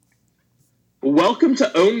Welcome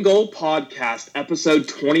to Own Goal Podcast, episode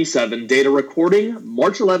 27, data recording,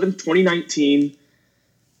 March 11th, 2019.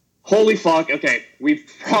 Holy fuck, okay, we've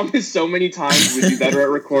promised so many times we'd be better at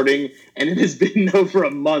recording, and it has been over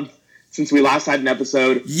a month since we last had an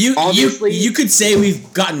episode. You could say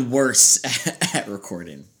we've gotten worse at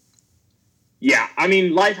recording. Yeah, I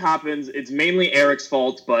mean, life happens. It's mainly Eric's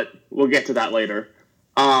fault, but we'll get to that later.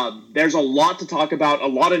 There's a lot to talk about. A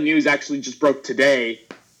lot of news actually just broke today.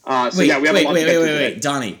 We have a lot to get to today.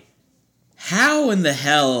 Donnie, how in the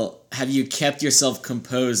hell have you kept yourself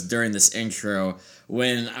composed during this intro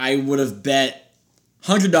when I would have bet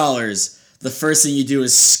 $100 the first thing you do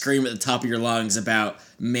is scream at the top of your lungs about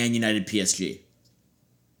Man United PSG?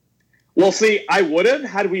 Well, see, I would have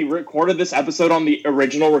had we recorded this episode on the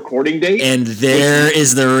original recording date. And there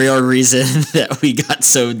is the real reason that we got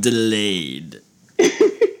so delayed.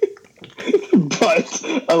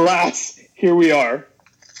 But, alas, here we are.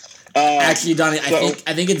 Actually, Donnie,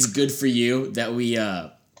 I think it's good for you that we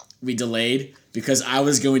delayed because I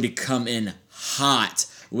was going to come in hot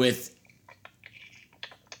with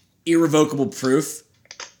irrevocable proof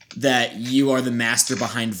that you are the master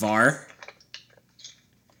behind VAR.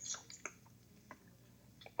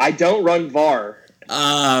 I don't run VAR.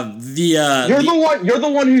 You're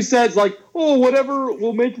the one who says like, oh, whatever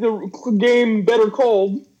will make the game better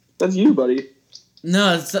called. That's you, buddy.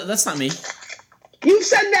 No, that's not me. You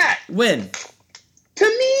said that! When? To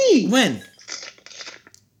me! When?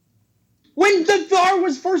 When the VAR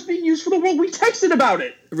was first being used for the world, we texted about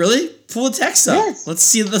it. Really? Pull the text up. Yes. Let's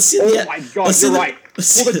see. Oh my god, you're right.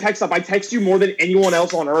 Pull the text up. I text you more than anyone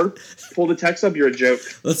else on earth. Pull the text up. You're a joke.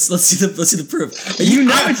 Let's see the proof.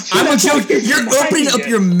 It's true. I'm a joke. You're opening up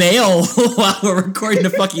your mail while we're recording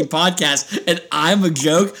the fucking podcast, and I'm a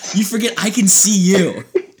joke. You forget I can see you.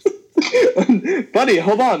 Buddy,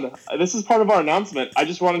 hold on. This is part of our announcement. I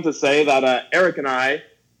just wanted to say that Eric and I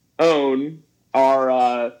own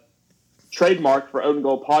our trademark for Own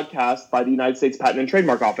Goal Podcast by the United States Patent and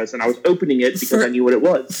Trademark Office, and I was opening it because I knew what it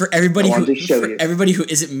was. For everybody who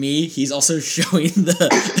isn't me, he's also showing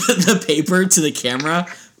the paper to the camera.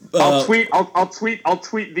 I'll tweet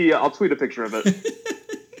a picture of it.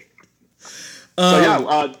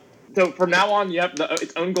 So from now on,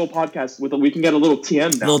 it's Own Goal Podcast we can get a little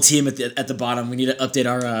TM now. Little TM at the bottom. We need to update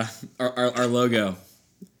our logo.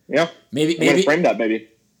 Yeah. Maybe frame that baby.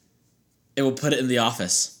 It will put it in the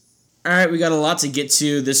office. All right, we got a lot to get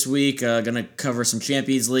to this week. Gonna cover some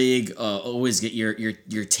Champions League. Always get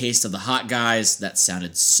your taste of the hot guys. That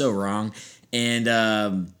sounded so wrong. And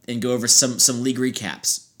go over some league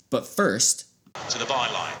recaps. But first, to the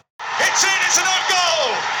byline. It's in. It's an own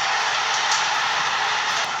goal.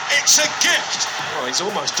 It's a gift. Well, he's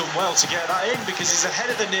almost done well to get that in because he's ahead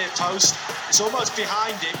of the near post. It's almost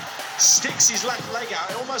behind him. Sticks his left leg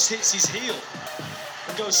out. It almost hits his heel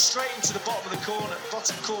and goes straight into the bottom corner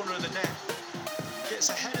of the net. Gets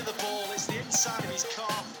ahead of the ball. It's the inside of his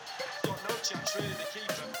calf. Got no chance really, the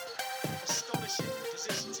keeper. Astonishing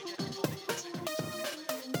position to get the ball into.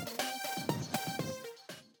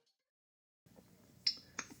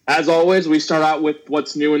 As always, we start out with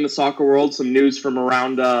what's new in the soccer world, some news from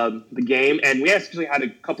around the game, and we actually had a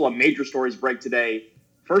couple of major stories break today.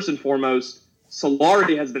 First and foremost,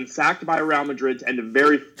 Solari has been sacked by Real Madrid to end a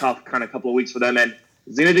very tough kind of couple of weeks for them, and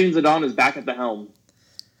Zinedine Zidane is back at the helm.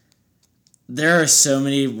 There are so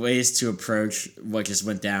many ways to approach what just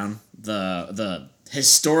went down. The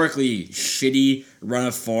historically shitty run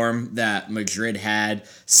of form that Madrid had,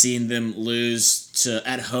 seeing them lose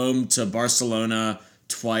at home to Barcelona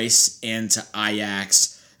twice and to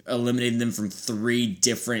Ajax, eliminating them from 3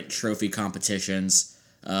 different trophy competitions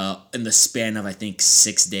in the span of, I think,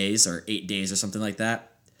 6 days or 8 days or something like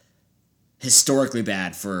that. Historically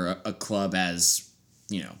bad for a club as,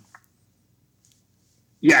 you know.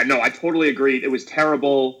 Yeah, no, I totally agree. It was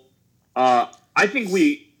terrible. I think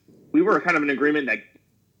we were kind of in agreement that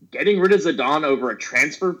getting rid of Zidane over a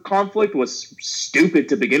transfer conflict was stupid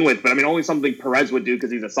to begin with, but I mean, only something Perez would do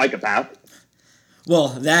because he's a psychopath. Well,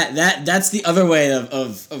 that's the other way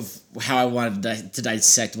of how I wanted to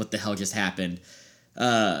dissect what the hell just happened.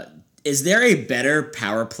 Is there a better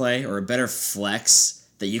power play or a better flex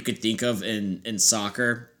that you could think of in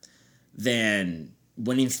soccer than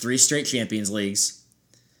winning 3 straight Champions Leagues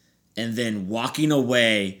and then walking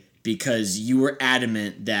away because you were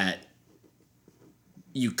adamant that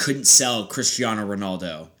you couldn't sell Cristiano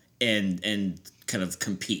Ronaldo and kind of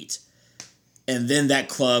compete? And then that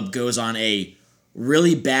club goes on a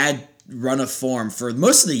really bad run of form for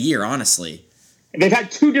most of the year, honestly. They've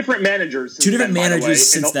had 2 different managers.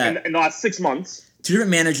 Since that. In the last 6 months. 2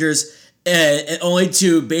 different managers, only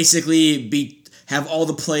to basically have all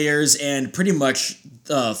the players and pretty much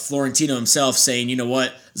Florentino himself saying, you know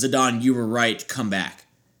what, Zidane, you were right, come back.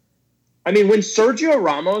 I mean, when Sergio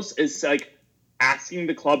Ramos is like asking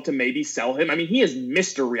the club to maybe sell him, I mean, he is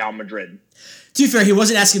Mr. Real Madrid. To be fair, he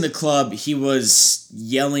wasn't asking the club, he was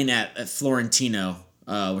yelling at Florentino,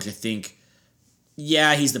 which I think,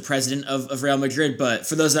 yeah, he's the president of Real Madrid, but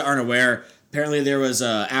for those that aren't aware, apparently there was,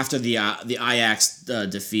 after the Ajax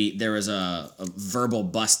defeat, there was a verbal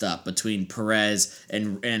bust-up between Perez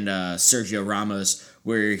and Sergio Ramos,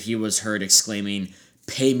 where he was heard exclaiming,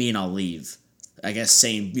 "Pay me and I'll leave." I guess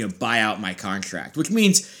saying, buy out my contract, which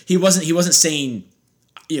means he wasn't saying,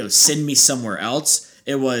 send me somewhere else.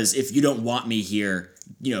 It was, if you don't want me here,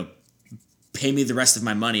 pay me the rest of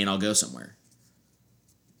my money and I'll go somewhere.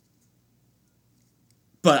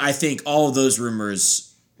 But I think all of those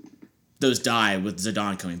rumors, those die with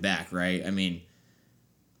Zidane coming back, right? I mean,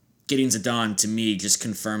 getting Zidane to me just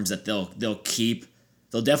confirms that they'll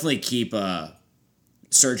definitely keep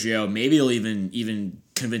Sergio. Maybe they'll even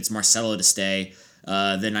convince Marcelo to stay.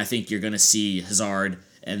 Then I think you're going to see Hazard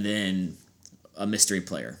and then a mystery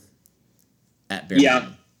player at bare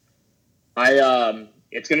minimum.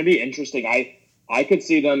 It's going to be interesting. I could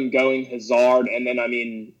see them going Hazard, and then, I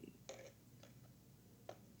mean,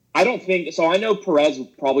 I don't think so. I know Perez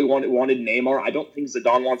probably wanted Neymar. I don't think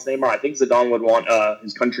Zidane wants Neymar. I think Zidane would want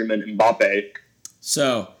his countryman Mbappe.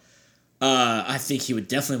 So, I think he would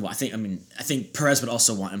definitely want. I think Perez would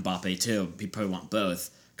also want Mbappe too. He'd probably want both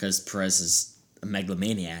because Perez is a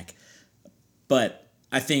megalomaniac. But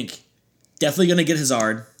I think definitely going to get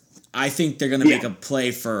Hazard. I think they're going to make a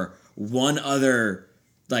play for one other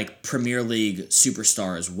Premier League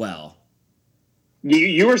superstar as well.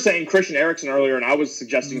 You were saying Christian Eriksen earlier, and I was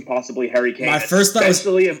suggesting possibly Harry Kane. My first thought was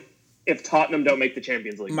if Tottenham don't make the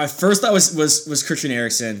Champions League. My first thought was Christian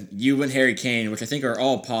Eriksen. You and Harry Kane, which I think are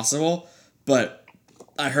all possible. But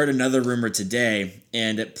I heard another rumor today,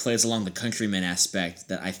 and it plays along the countryman aspect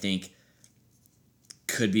that I think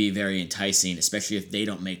could be very enticing, especially if they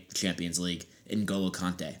don't make the Champions League. N'Golo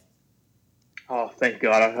Kante. Oh, thank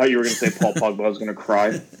God! I thought you were going to say Paul Pogba. I was going to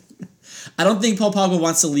cry. I don't think Paul Pogba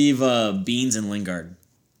wants to leave Beans and Lingard.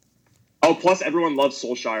 Oh, plus everyone loves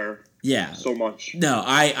Solskjaer. Yeah, so much. No,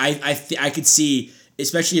 I could see,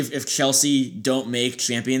 especially if Chelsea don't make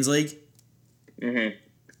Champions League. Mm-hmm.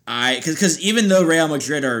 Because even though Real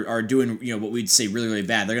Madrid are doing what we'd say really, really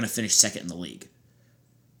bad, they're going to finish second in the league.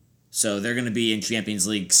 So they're going to be in Champions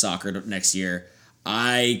League soccer next year.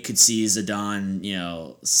 I could see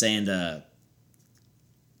Zidane, saying to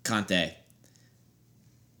Conte,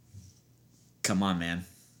 "Come on, man,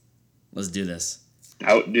 let's do this."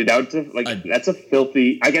 That's a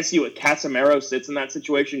filthy. I guess Casemiro sits in that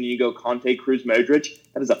situation, and you go Conte, Cruz, Modric.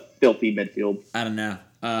 That is a filthy midfield. I don't know.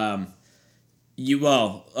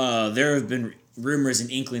 There have been rumors and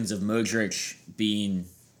inklings of Modric being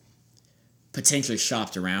potentially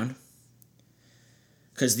shopped around.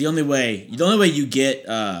 Because the only way you get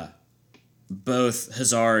both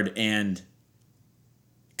Hazard and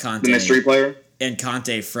Conte, the mystery player, and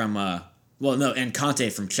Conte from Conte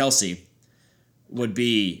from Chelsea, would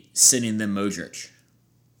be sending them Modric.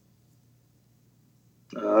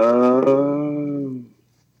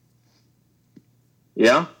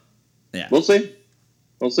 Yeah. We'll see.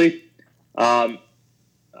 We'll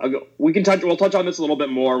touch on this a little bit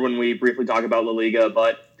more when we briefly talk about La Liga,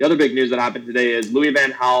 but the other big news that happened today is Louis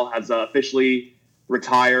van Gaal has officially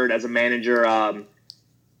retired as a manager.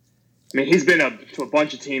 He's been to a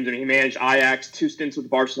bunch of teams. He managed Ajax, 2 stints with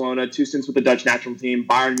Barcelona, 2 stints with the Dutch national team,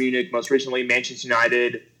 Bayern Munich, most recently Manchester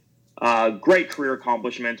United. Great career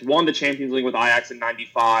accomplishments. Won the Champions League with Ajax in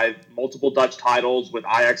 '95, multiple Dutch titles with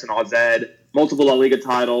Ajax and AZ, multiple La Liga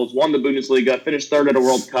titles, won the Bundesliga, finished third at a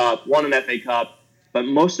World Cup, won an FA Cup. But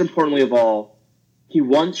most importantly of all, he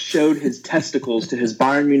once showed his testicles to his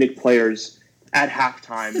Bayern Munich players at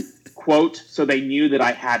halftime, quote, "so they knew that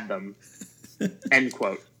I had them," end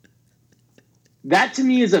quote. That to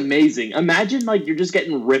me is amazing. Imagine you're just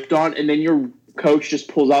getting ripped on and then your coach just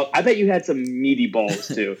pulls out. I bet you had some meaty balls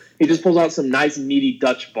too. He just pulls out some nice meaty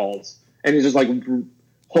Dutch balls and he's just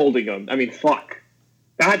holding them. Fuck.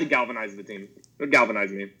 That had to galvanize the team. It would galvanize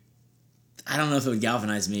me. I don't know if it would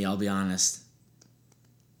galvanize me, I'll be honest.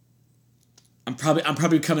 I'm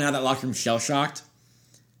probably coming out of that locker room shell-shocked.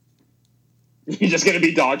 You're just going to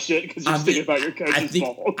be dog shit because you're thinking about your coach's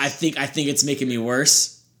balls. I think it's making me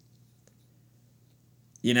worse.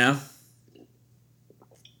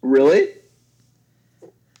 Really?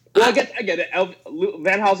 Well, I get it.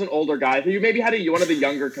 Van Gaal's an older guy. If you maybe had one of the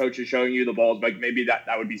younger coaches showing you the balls, maybe that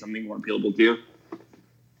would be something more appealable to you.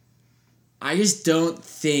 I just don't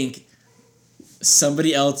think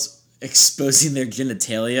somebody else exposing their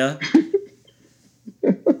genitalia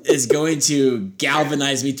is going to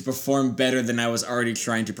galvanize me to perform better than I was already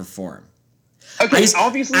trying to perform. Okay,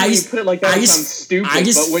 obviously when you put it like that, it sounds stupid. I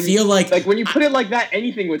just but when feel like when you put it like that,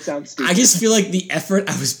 anything would sound stupid. I just feel like the effort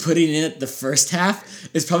I was putting in at the first half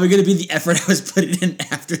is probably going to be the effort I was putting in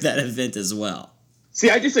after that event as well. See,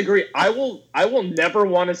 I disagree. I will never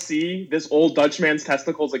want to see this old Dutch man's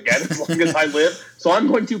testicles again as long as I live. So I'm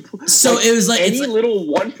going to. So it was like any little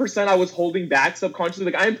 1% I was holding back subconsciously.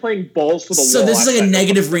 Like I am playing balls to the wall. So this is like a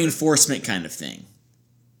negative reinforcement kind of thing.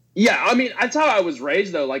 Yeah, I mean that's how I was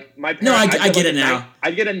raised though. Like my parents, no, I get it now.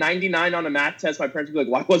 I'd get a 99 on a math test. My parents would be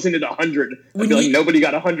like, "Why wasn't it 100?" I'd be like, "Nobody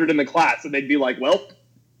got 100 in the class," and they'd be like, "Well."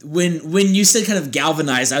 When you said kind of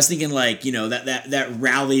galvanized, I was thinking like, you know, that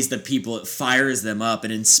rallies the people, it fires them up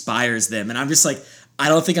and inspires them. And I'm just like, I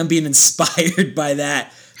don't think I'm being inspired by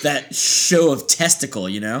that show of testicle,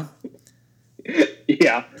 you know?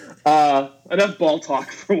 Yeah. Enough ball talk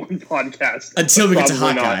for one podcast. Until we get to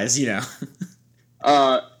Hawkeyes, you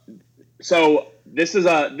know. So this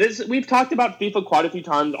is we've talked about FIFA quite a few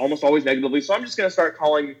times, almost always negatively. So I'm just gonna start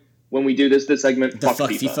calling when we do this segment fuck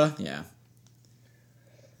FIFA. Yeah.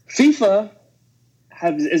 FIFA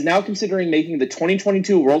is now considering making the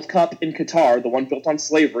 2022 World Cup in Qatar, the one built on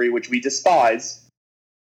slavery, which we despise.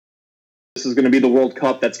 This is going to be the World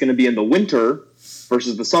Cup that's going to be in the winter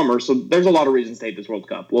versus the summer, so there's a lot of reasons to hate this World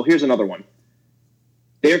Cup. Well, here's another one.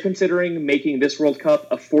 They are considering making this World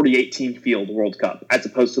Cup a 48-team field World Cup, as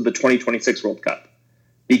opposed to the 2026 World Cup.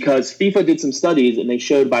 Because FIFA did some studies, and they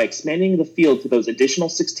showed by expanding the field to those additional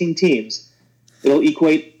 16 teams, it'll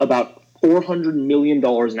equate about $400 million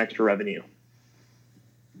in extra revenue.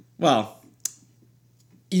 Well,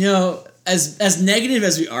 you know, as negative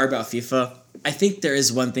as we are about FIFA, I think there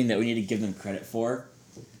is one thing that we need to give them credit for.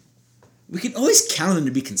 We can always count on them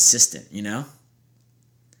to be consistent, you know?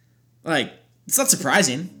 Like, it's not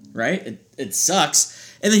surprising, right? It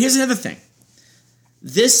sucks. And then here's another thing.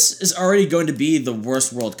 This is already going to be the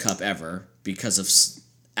worst World Cup ever because of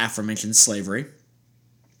aforementioned slavery.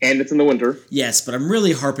 And it's in the winter. Yes, but I'm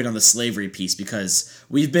really harping on the slavery piece because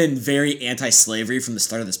we've been very anti-slavery from the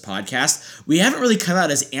start of this podcast. We haven't really come out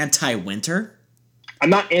as anti-winter. I'm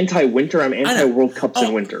not anti-winter. I'm anti-World Cups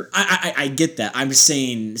in winter. I get that. I'm just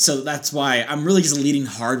saying, so that's why I'm really just leading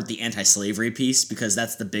hard with the anti-slavery piece because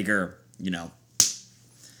that's the bigger, you know.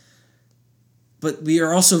 But we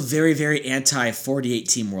are also very, very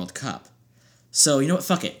anti-48-team World Cup. So, you know what?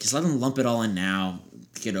 Fuck it. Just let them lump it all in now.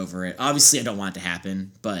 Get over it. Obviously, I don't want it to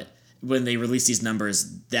happen, but when they released these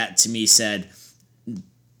numbers, that to me said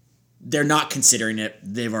they're not considering it.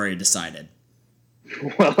 They've already decided.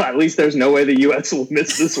 Well, at least there's no way the U.S. will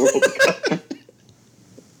miss this World Cup.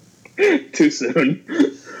 Too soon.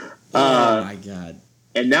 Oh, my God.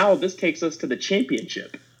 And now this takes us to the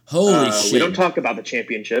championship. Holy shit. We don't talk about the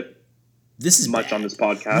championship. This is much bad. On this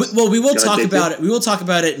podcast. We will talk about it. We will talk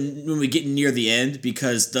about it when we get near the end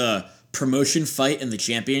because the promotion fight in the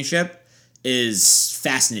championship is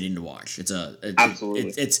fascinating to watch.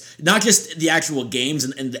 Absolutely. It's not just the actual games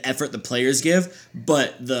and the effort the players give,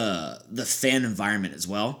 but the fan environment as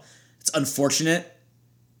well. It's unfortunate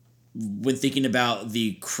when thinking about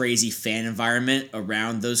the crazy fan environment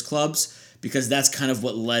around those clubs because that's kind of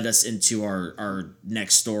what led us into our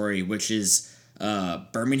next story, which is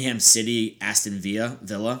Birmingham City Aston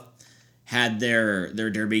Villa had their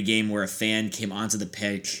derby game where a fan came onto the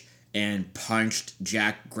pitch and punched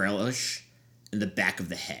Jack Grealish in the back of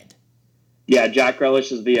the head. Yeah, Jack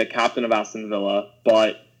Grealish is the captain of Aston Villa,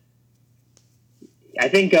 but I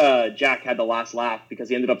think Jack had the last laugh because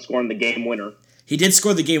he ended up scoring the game winner. He did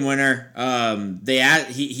score the game winner. They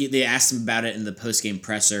asked him about it in the post-game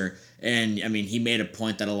presser, and I mean, he made a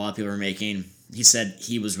point that a lot of people were making. He said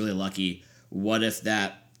he was really lucky. What if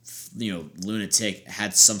that, lunatic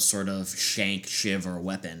had some sort of shank, shiv, or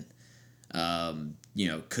weapon?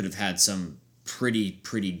 Could have had some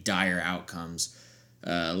pretty dire outcomes.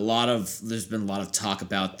 There's been a lot of talk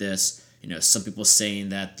about this. Some people saying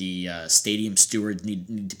that the stadium stewards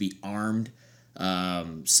need to be armed.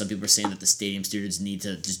 Some people are saying that the stadium stewards need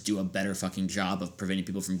to just do a better fucking job of preventing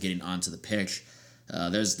people from getting onto the pitch.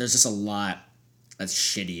 There's just a lot that's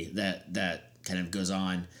shitty that kind of goes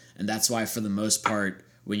on, and that's why for the most part,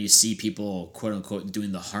 when you see people quote unquote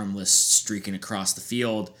doing the harmless streaking across the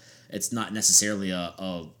field, it's not necessarily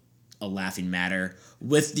a laughing matter,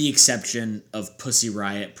 with the exception of Pussy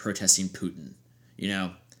Riot protesting Putin.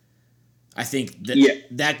 I think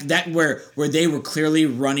that where they were clearly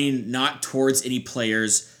running not towards any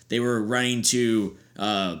players, they were running to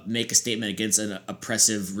make a statement against an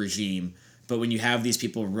oppressive regime. But when you have these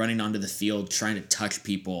people running onto the field trying to touch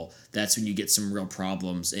people, that's when you get some real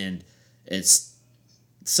problems, and it's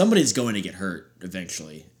somebody's going to get hurt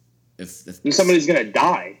eventually. If somebody's going to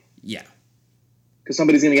die. Yeah. Because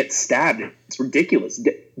somebody's going to get stabbed. It's ridiculous.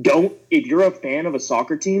 If you're a fan of a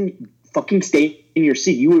soccer team, fucking stay in your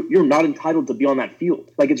seat. You're not entitled to be on that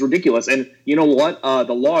field. Like, it's ridiculous. And you know what?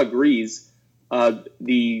 The law agrees.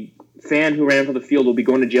 The fan who ran for the field will be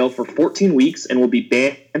going to jail for 14 weeks and will be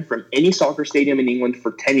banned from any soccer stadium in England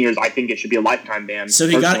for 10 years. I think it should be a lifetime ban. So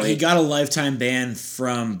he got a lifetime ban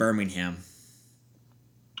from Birmingham.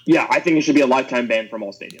 Yeah, I think it should be a lifetime ban from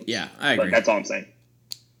all stadiums. Yeah, I agree. But that's all I'm saying.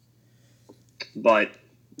 But,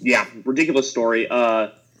 yeah, ridiculous story.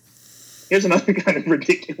 Here's another kind of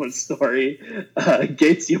ridiculous story.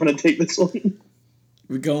 Gates, you want to take this one?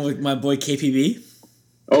 We're going with my boy KPB?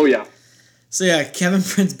 Oh, yeah. So, yeah, Kevin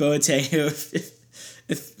Prince Boateng, who,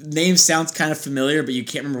 if name sounds kind of familiar, but you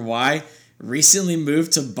can't remember why, recently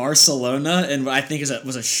moved to Barcelona, and what I think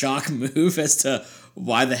was a shock move as to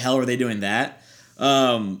why the hell were they doing that.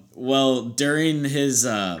 Well, during his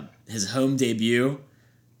home debut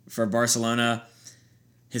for Barcelona,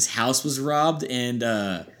 his house was robbed, and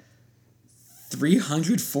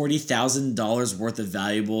 $340,000 worth of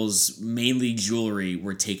valuables, mainly jewelry,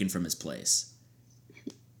 were taken from his place.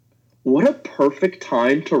 What a perfect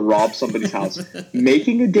time to rob somebody's house.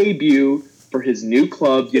 Making a debut for his new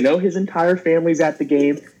club. You know his entire family's at the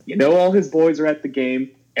game. You know all his boys are at the game.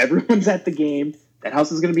 Everyone's at the game. That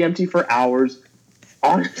house is going to be empty for hours.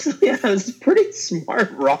 Honestly, it's pretty smart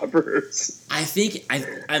robbers. I think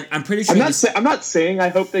I'm pretty sure. I'm not saying I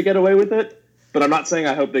hope they get away with it, but I'm not saying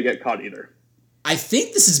I hope they get caught either. I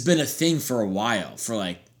think this has been a thing for a while.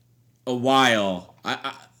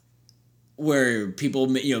 Where people,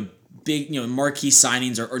 big, marquee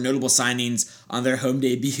signings or notable signings on their home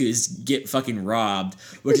debuts get fucking robbed.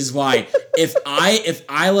 Which is why if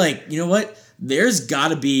I like, you know what, there's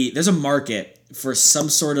a market for some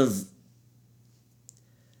sort of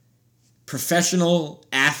professional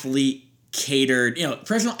athlete catered,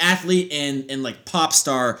 professional athlete and like pop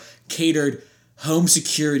star catered home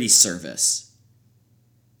security service.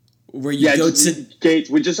 Where you go to Gates,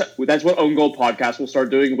 that's what Own Goal Podcast will start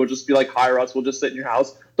doing. We'll just be like, hire us. We'll just sit in your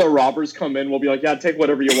house. The robbers come in. We'll be like, yeah, take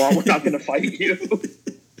whatever you want. We're not going to fight you.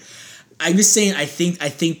 I'm just saying. I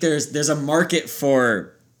think there's a market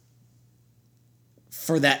for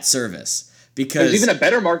that service, because there's even a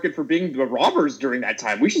better market for being the robbers during that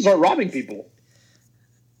time. We should start robbing people.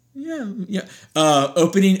 Yeah.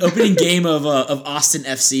 Opening game of Austin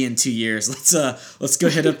FC in 2 years. Let's go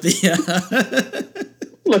hit up the.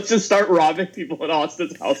 Let's just start robbing people in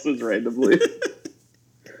Austin's houses randomly.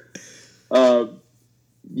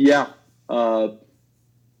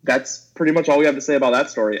 That's pretty much all we have to say about that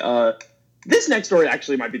story. This next story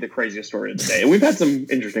actually might be the craziest story of the day. And we've had some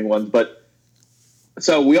interesting ones, but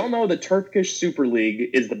so we all know the Turkish Super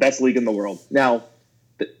League is the best league in the world. Now,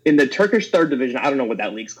 in the Turkish third division, I don't know what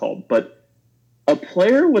that league's called, but a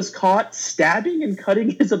player was caught stabbing and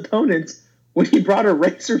cutting his opponent when he brought a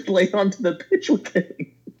razor blade onto the pitch with him.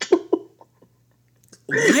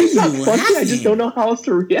 It's not funny. I just don't know how else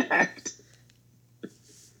to react.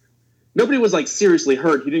 Nobody was like seriously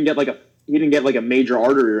hurt. He didn't get like a major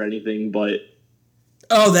artery or anything, but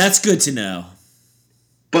that's good to know.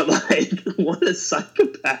 But like, what a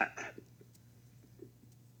psychopath.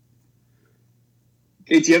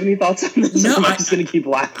 Hey, do you have any thoughts on this? No, I'm just going to keep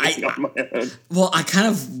laughing on my own. Well, I kind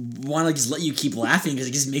of want to just let you keep laughing because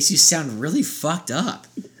it just makes you sound really fucked up.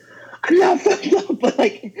 I'm not fucked up, but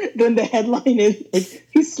like, then the headline is like,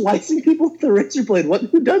 he's slicing people with a razor blade.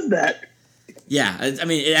 Who does that? Yeah, I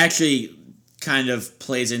mean, it actually kind of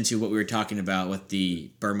plays into what we were talking about with the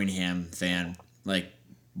Birmingham fan. Like,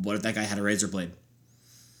 what if that guy had a razor blade?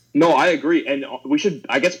 No, I agree, and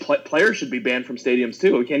I guess players should be banned from stadiums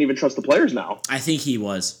too. We can't even trust the players now. I think he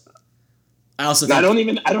was. I also. I don't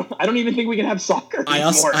even think we can have soccer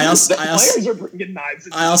anymore. Players are bringing knives.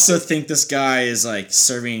 I also think this guy is like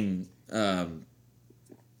serving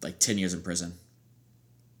like 10 years in prison.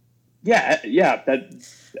 Yeah. That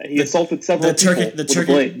he assaulted several people with a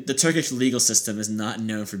blade. The Turkish legal system is not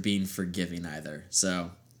known for being forgiving either.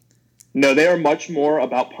 So. No, they are much more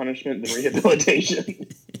about punishment than rehabilitation.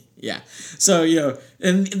 Yeah. So,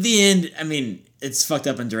 in the end, I mean, it's fucked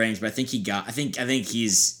up and deranged, but I think he's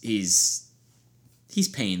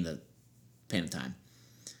paying the time.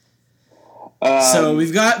 So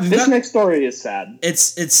we've got this next story is sad.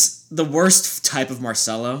 It's the worst type of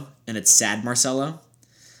Marcelo, and it's sad Marcelo.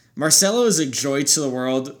 Marcelo is a joy to the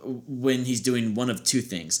world when he's doing one of two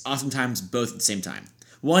things, oftentimes both at the same time.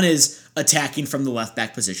 One is attacking from the left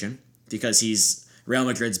back position, because he's Real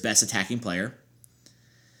Madrid's best attacking player.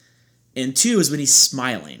 And 2 is when he's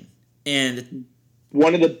smiling. And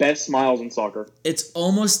one of the best smiles in soccer. it's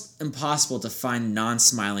almost impossible to find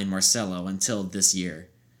non-smiling Marcelo until this year.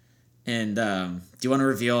 And do you want to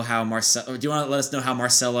reveal how Marcelo? Do you want to let us know how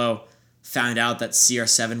Marcelo found out that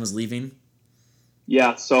CR7 was leaving?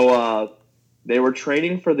 Yeah, so they were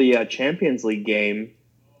training for the Champions League game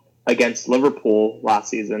against Liverpool last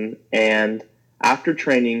season, and after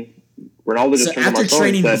training, Ronaldo just turned to after Marcelo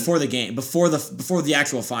training and said, before the game, before the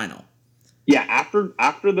actual final. yeah, after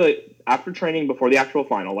training before the actual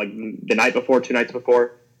final, like the night before, 2 nights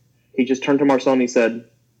before, he just turned to Marcelo and he said,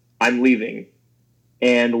 "I'm leaving."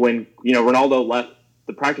 And when Ronaldo left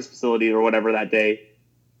the practice facility or whatever that day,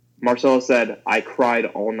 Marcelo said, "I cried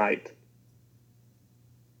all night."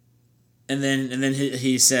 And then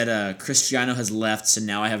he said, "Cristiano has left, so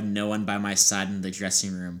now I have no one by my side in the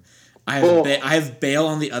dressing room. I have Bale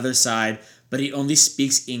on the other side, but he only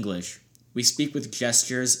speaks English. We speak with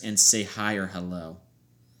gestures and say hi or hello."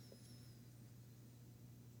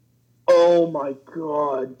 Oh my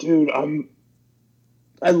god, dude!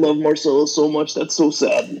 I love Marcelo so much. That's so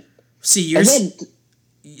sad. See,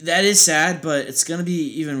 that is sad, but it's gonna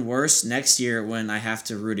be even worse next year when I have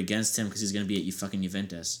to root against him because he's gonna be at fucking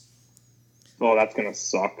Juventus. Oh, that's gonna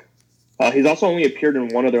suck. He's also only appeared in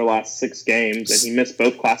one of their last 6 games, and he missed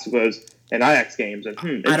both Clásicos and Ajax games. And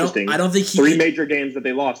interesting. I don't think 3 major games that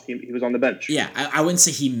they lost, he was on the bench. Yeah, I wouldn't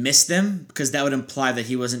say he missed them because that would imply that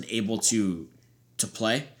he wasn't able to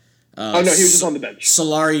play. No, he was just on the bench.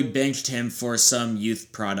 Solari benched him for some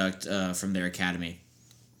youth product from their academy,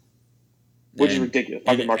 which is ridiculous.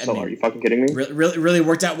 Fucking Marcelo, are you fucking kidding me? Really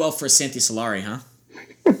worked out well for Santi Solari, huh?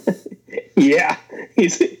 Yeah,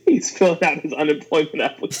 he's filling out his unemployment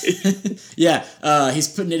application. Yeah, he's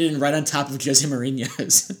putting it in right on top of Jose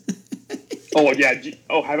Mourinho's. Oh yeah.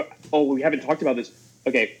 We haven't talked about this.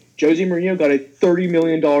 Okay, Jose Mourinho got a $30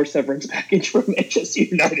 million severance package from Manchester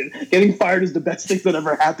United. Getting fired is the best thing that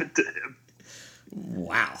ever happened to him.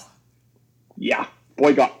 Wow. Yeah,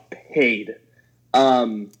 boy got paid.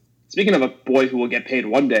 Speaking of a boy who will get paid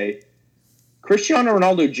one day, Cristiano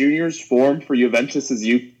Ronaldo Jr.'s form for Juventus'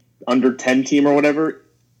 youth under 10 team or whatever,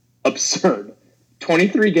 absurd.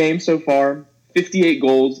 23 games so far, 58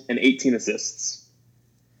 goals, and 18 assists.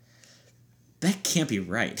 That can't be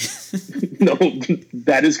right. No,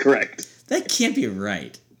 that is correct. That can't be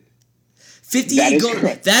right. 58 goals.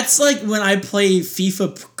 Correct. That's like when I play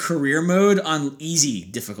FIFA career mode on easy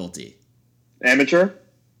difficulty. Amateur?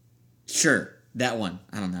 Sure, that one.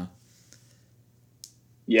 I don't know.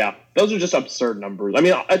 Yeah, those are just absurd numbers. I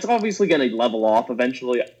mean, it's obviously going to level off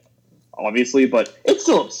eventually, obviously, but it's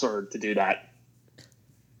still absurd to do that.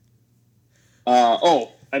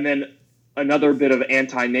 And then another bit of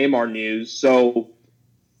anti-Neymar news. So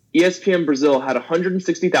ESPN Brazil had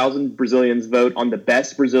 160,000 Brazilians vote on the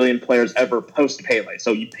best Brazilian players ever post-Pele.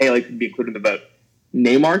 So Pele could be included in the vote.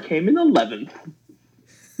 Neymar came in 11th.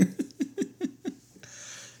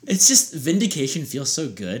 It's just vindication feels so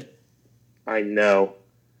good. I know.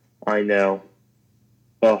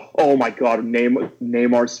 Oh my God!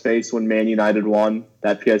 Neymar's face when Man United won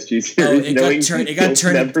that PSG series. It got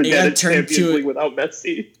turned to without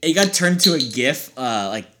Messi. It got turned to a GIF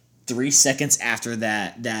like 3 seconds after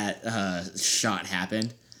that shot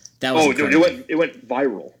happened. That was incredible. Dude, it went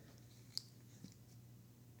viral.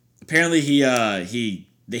 Apparently,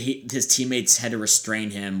 his teammates had to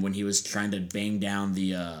restrain him when he was trying to bang down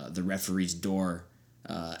the referee's door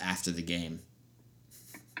after the game.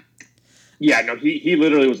 Yeah, no, he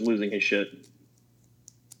literally was losing his shit.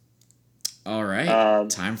 All right,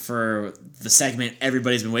 time for the segment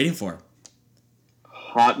everybody's been waiting for.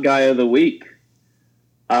 Hot guy of the week.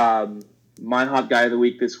 My hot guy of the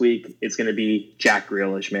week this week is going to be Jack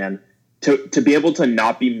Grealish, man. To be able to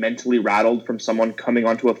not be mentally rattled from someone coming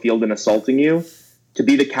onto a field and assaulting you, to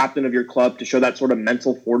be the captain of your club, to show that sort of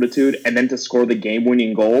mental fortitude, and then to score the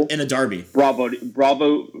game-winning goal in a derby.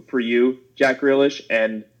 Bravo for you, Jack Grealish,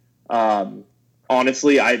 and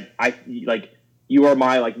honestly, I like you are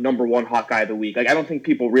my like number one hot guy of the week. Like I don't think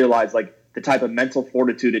people realize like the type of mental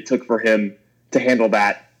fortitude it took for him to handle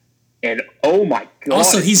that. And oh my God!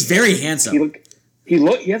 Also, he's very handsome.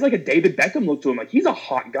 He has like a David Beckham look to him. Like he's a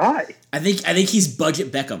hot guy. I think he's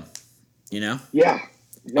budget Beckham. You know? Yeah.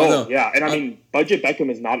 No. Yeah. And I mean, budget Beckham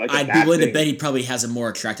is not like. I'd be willing to bet he probably has a more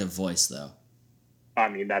attractive voice, though. I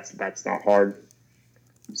mean, that's not hard.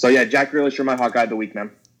 So yeah, Jack Grealish, you're my hot guy of the week,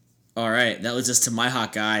 man. All right, that leads us to my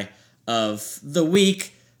hot guy of the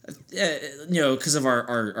week. Because of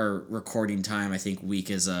our recording time, I think week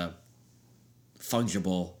is a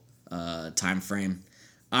fungible time frame.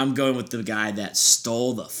 I'm going with the guy that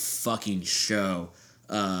stole the fucking show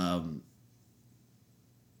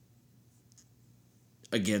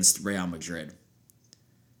against Real Madrid.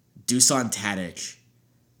 Dusan Tadic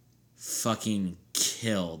fucking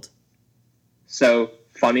killed. So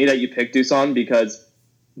funny that you picked Dusan because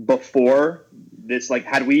before this, like,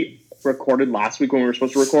 had we recorded last week when we were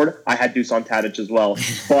supposed to record, I had Dusan Tadic as well.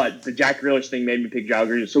 But the Jack Grealish thing made me pick João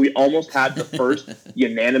Grealish. So we almost had the first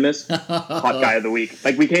unanimous hot guy of the week.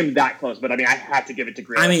 Like, we came that close, but I mean, I had to give it to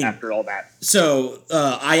Grealish after all that. So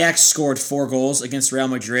Ajax scored 4 goals against Real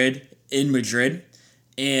Madrid in Madrid,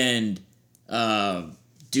 and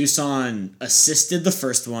Dusan assisted the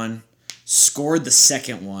first one, scored the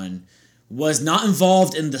second one, was not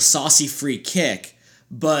involved in the saucy free kick,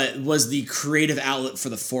 but was the creative outlet for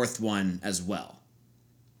the fourth one as well.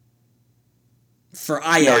 For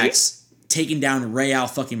Ajax, taking down Real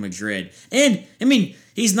fucking Madrid. And, I mean,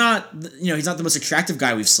 he's not the most attractive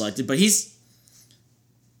guy we've selected, but he's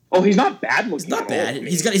not bad looking. He's not bad.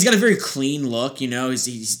 He's got a very clean look,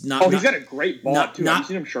 he's not. He's got a great bod too. Have you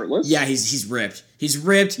seen him shirtless? Yeah, he's ripped. He's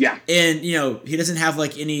ripped. Yeah. And, he doesn't have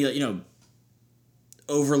like any,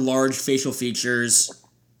 over large facial features.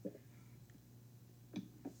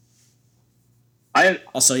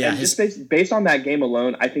 Based on that game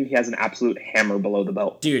alone, I think he has an absolute hammer below the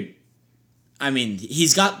belt. Dude, I mean,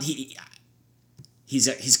 he's clutch.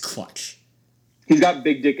 He's got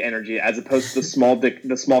big dick energy as opposed to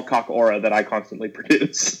the small cock aura that I constantly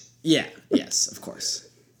produce. Yeah, yes, of course.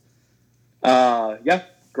 Yeah,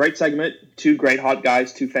 great segment. 2 great hot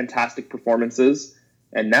guys, 2 fantastic performances.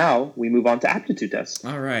 And now we move on to aptitude tests.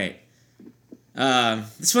 All right.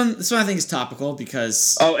 This one I think is topical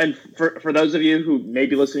because... Oh, and for those of you who may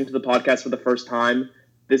be listening to the podcast for the first time,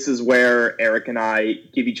 this is where Eric and I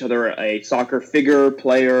give each other a soccer figure,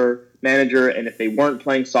 player, manager, and if they weren't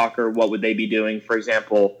playing soccer, what would they be doing? For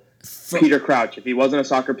example, Peter Crouch. If he wasn't a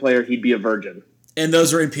soccer player, he'd be a virgin. And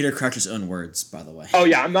those are in Peter Crouch's own words, by the way. Oh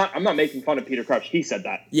yeah, I'm not making fun of Peter Crouch. He said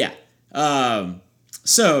that. Yeah.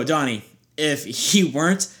 So, Donnie, if he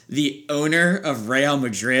weren't the owner of Real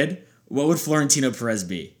Madrid, what would Florentino Perez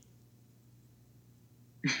be?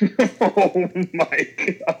 Oh my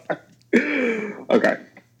god. Okay.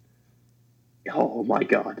 Oh my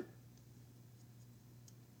god.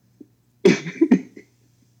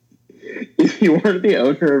 If he weren't the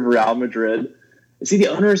owner of Real Madrid, is he the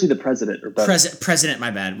owner or is he the president? Or both? President,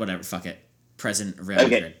 my bad. Whatever, fuck it. President of Real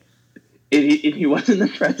Madrid. If he wasn't the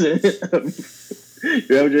president of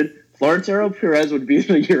Real Madrid, Florentino Perez would be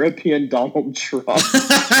the European Donald Trump.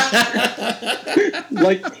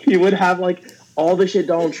 Like, he would have, like, all the shit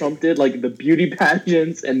Donald Trump did, like the beauty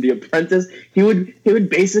pageants and The Apprentice. He would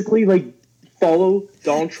basically, like, follow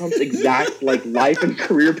Donald Trump's exact, like, life and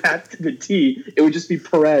career path to the T. It would just be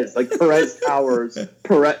Perez, like Perez Towers,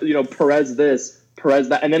 Perez this, Perez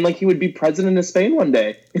that, and then, like, he would be president of Spain one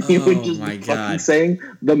day, and he would just be fucking saying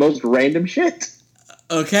the most random shit.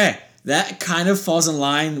 Okay, that kind of falls in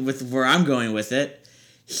line with where I'm going with it.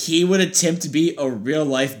 He would attempt to be a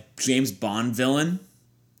real-life James Bond villain.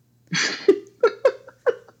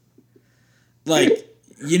 Like,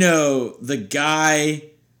 the guy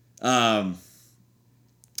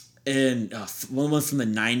in one from the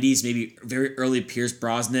 90s, maybe very early Pierce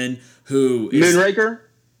Brosnan, who is... Moonraker?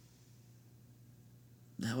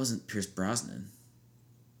 That wasn't Pierce Brosnan.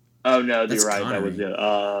 Oh, no, you're right. Connery. That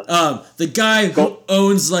was it. The guy who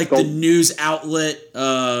owns, like, the news outlet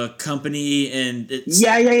company, and it's...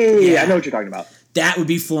 Yeah. I know what you're talking about. That would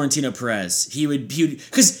be Florentino Perez. He would,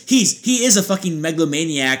 because he is a fucking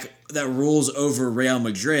megalomaniac that rules over Real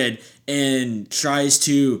Madrid and tries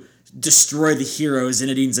to destroy the hero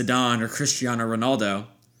Zinedine Zidane or Cristiano Ronaldo.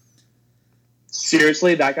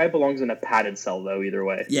 Seriously, that guy belongs in a padded cell, though, either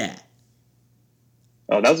way. Yeah.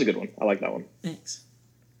 Oh, that was a good one. I like that one. Thanks.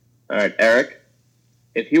 All right, Eric,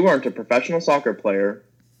 if you weren't a professional soccer player,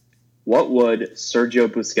 what would Sergio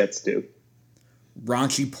Busquets do?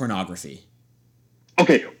 Raunchy pornography.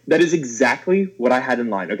 Okay, that is exactly what I had in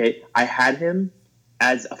line, okay? I had him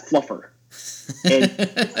as a fluffer. And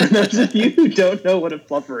for those of you who don't know what a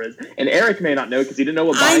fluffer is, and Eric may not know because he didn't know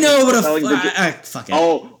what buying or selling fuck it.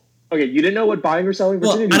 Oh, okay, you didn't know what buying or selling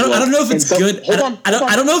virginity was. I don't know if it's good. I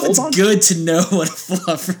don't know if it's good to know what a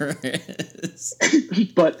fluffer is.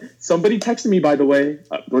 But somebody texted me, by the way,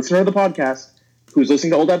 a listener of the podcast, who's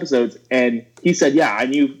listening to old episodes, and he said, yeah, I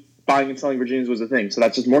knew buying and selling virginities was a thing, so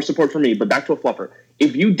that's just more support for me. But back to a fluffer.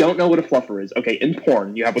 If you don't know what a fluffer is, okay, in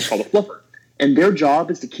porn, you have what's called a fluffer. And their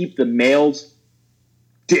job is to keep the male's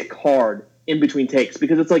dick hard in between takes.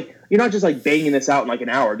 Because it's like, you're not just like banging this out in like an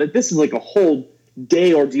hour. This is like a whole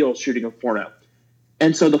day ordeal shooting a porno.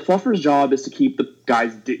 And so the fluffer's job is to keep the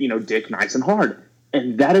guy's dick nice and hard.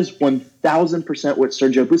 And that is 1,000% what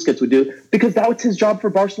Sergio Busquets would do, because that was his job for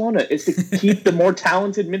Barcelona, is to keep the more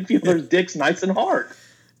talented midfielders' dicks nice and hard.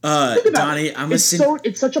 Donnie,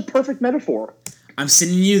 it's such a perfect metaphor. I'm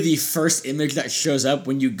sending you the first image that shows up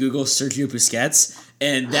when you Google Sergio Busquets,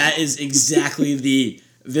 and that is exactly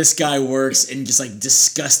this guy works in just like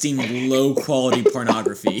disgusting low quality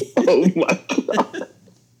pornography. Oh my god.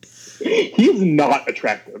 He's not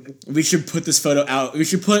attractive. We should put this photo out. We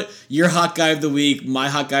should put your hot guy of the week, my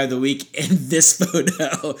hot guy of the week, and this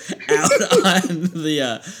photo out on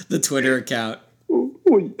the Twitter account.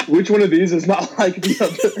 Which one of these is not like the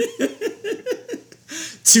other?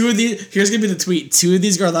 Two of these. Here's gonna be the tweet. Two of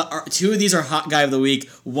these are hot guy of the week.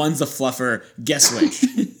 One's the fluffer. Guess which?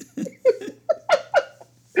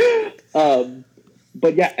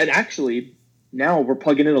 But yeah, and actually, now we're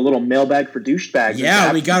plugging in a little mailbag for douchebags.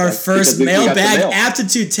 Yeah, we got our first mailbag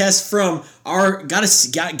aptitude test from our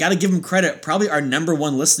gotta give him credit. Probably our number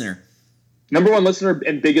one listener. Number one listener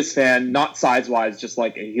and biggest fan, not size wise, just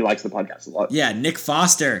like he likes the podcast a lot. Yeah, Nick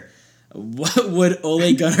Foster. What would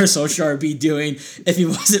Ole Gunnar Solskjaer be doing if he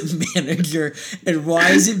wasn't manager? And why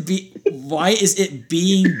is it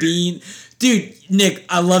being? Dude, Nick,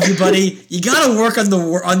 I love you, buddy. You gotta work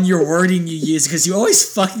on your wording you use, because you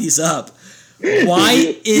always fuck these up.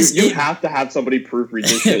 Why you have to have somebody proofread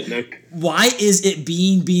this shit, Nick? Why is it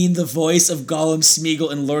being the voice of Gollum,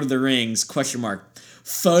 Smeagol, and Lord of the Rings? ?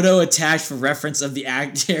 Photo attached for reference of the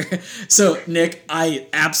actor. So, Nick, I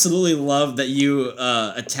absolutely love that you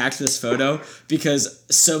attached this photo, because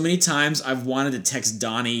so many times I've wanted to text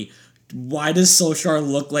Donnie, why does Solskjaer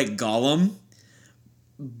look like Gollum?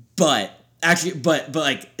 But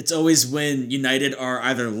like, it's always when United are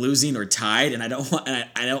either losing or tied, and I don't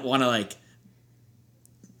want to like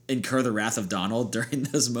incur the wrath of Donald during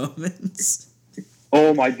those moments.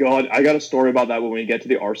 Oh my god, I got a story about that when we get to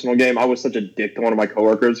the Arsenal game. I was such a dick to one of my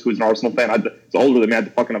coworkers who's an Arsenal fan. I was older than me. I had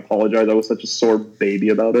to fucking apologize. I was such a sore baby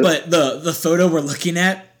about it. But the photo we're looking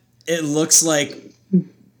at, it looks like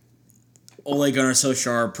Ole Gunnar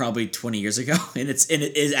Solskjaer probably 20 years ago, and it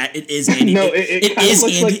is Andy. No, it kind of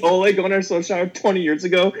looks Andy, like Ole Gunnar Solskjaer 20 years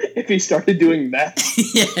ago if he started doing meth.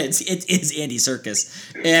 Yeah, it is Andy Serkis,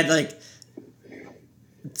 and like,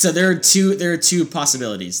 so there are two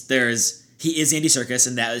possibilities. He is Andy Serkis,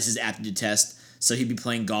 and that is his aptitude test. So he'd be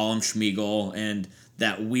playing Gollum, Smeagol, and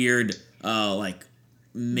that weird like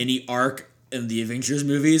mini arc in the Avengers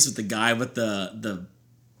movies with the guy with the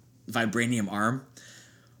vibranium arm,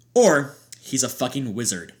 or he's a fucking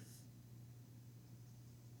wizard.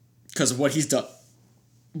 Because what he's done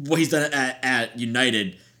at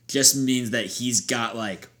United just means that he's got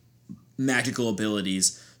like magical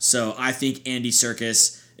abilities. So I think Andy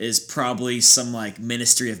Serkis is probably some like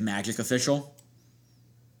Ministry of Magic official.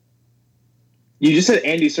 You just said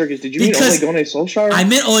Andy Serkis. Did you mean Ole Gunnar Solskjaer? I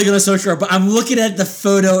meant Ole Gunnar Solskjaer, but I'm looking at the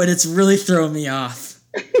photo and it's really throwing me off.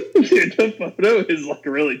 Dude, the photo is like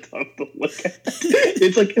really tough to look at.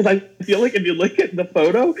 It's like, because I feel like if you look at the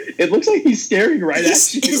photo, it looks like he's staring right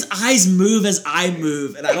at you. His eyes move as I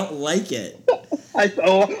move, and I don't like it.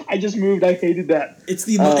 I just moved. I hated that. This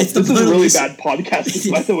is a really bad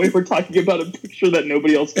podcast. By the way, we're talking about a picture that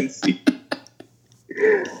nobody else can see.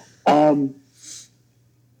 I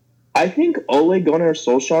think Ole Gunnar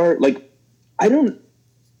Solskjaer, like, I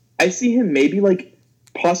see him maybe like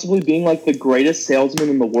possibly being like the greatest salesman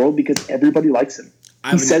in the world because everybody likes him.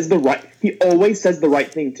 He always says the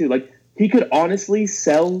right thing too. Like, he could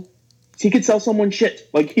sell someone shit,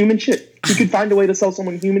 like human shit. He could find a way to sell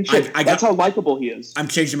someone human shit. That's how likable he is. I'm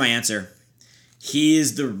changing my answer. He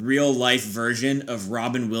is the real life version of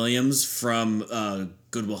Robin Williams from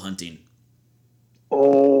Good Will Hunting.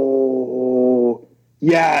 Oh,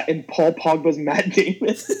 yeah, and Paul Pogba's Matt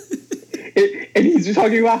Damon. And he's just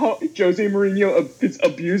talking about how Jose Mourinho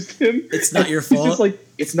abused him. It's not your fault. He's just like,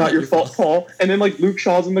 it's not your fault, Paul. And then like Luke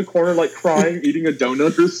Shaw's in the corner, like crying, eating a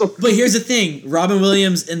donut or something. But here's the thing: Robin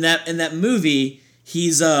Williams in that movie,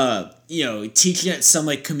 he's teaching at some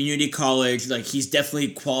like community college. Like, he's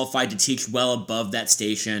definitely qualified to teach well above that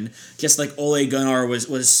station. Just like Ole Gunnar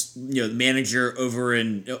was manager over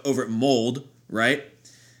at Mold, right?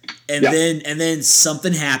 And then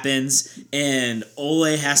something happens, and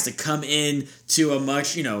Ole has to come in to a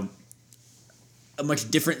much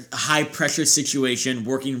different high pressure situation,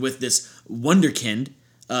 working with this wonderkind,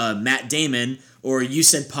 Matt Damon, or you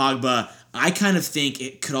said Pogba. I kind of think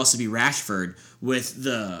it could also be Rashford with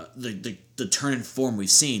the turn in form we've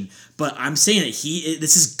seen. But I'm saying that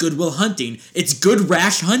this is Good Will Hunting. It's good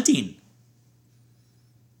rash hunting.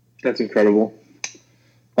 That's incredible.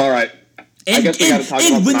 All right. And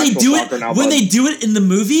when they do it in the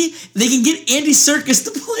movie, they can get Andy Serkis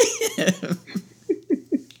to play him.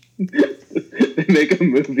 make a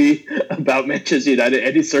movie about Manchester United.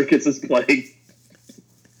 Andy Serkis is playing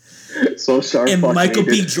Solskjaer. And Michael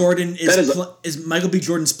B. Major. Jordan is Michael B.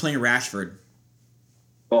 Jordan's playing Rashford.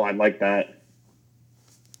 Oh, I like that.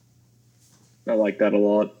 I like that a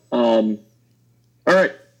lot. All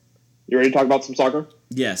right. You ready to talk about some soccer?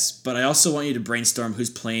 Yes, but I also want you to brainstorm who's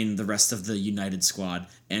playing the rest of the United squad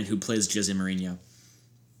and who plays Jose Mourinho.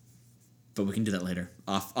 But we can do that later.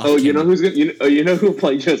 Off Oh, you camera. know who's gonna, you know who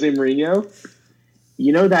played Jose Mourinho?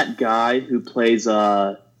 You know that guy who plays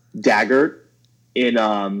Daggert in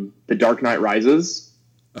The Dark Knight Rises?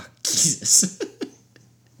 Oh, Jesus.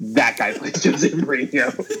 That guy plays Jose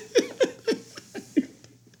Mourinho.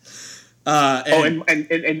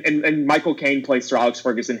 And Michael Caine plays Sir Alex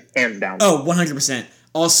Ferguson, hands down. Oh, 100%.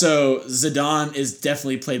 Also, Zidane is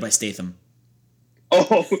definitely played by Statham.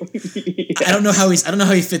 Oh, yes. I don't know how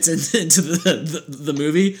he fits into the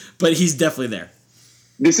movie, but he's definitely there.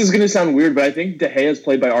 This is going to sound weird, but I think De Gea is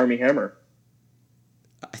played by Armie Hammer.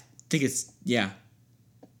 I think it's yeah.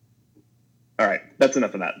 All right, that's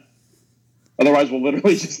enough of that. Otherwise, we'll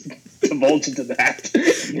literally just divulge into that.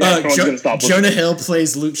 Everyone's gonna stop Jonah Hill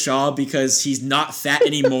plays Luke Shaw because he's not fat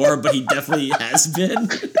anymore, but he definitely has been.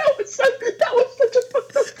 That was such a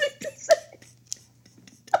fucked up thing to say.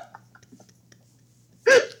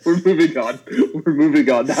 We're moving on.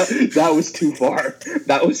 That was too far.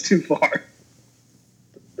 That was too far.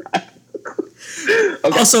 Okay.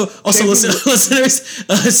 Also, listeners,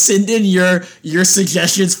 send in your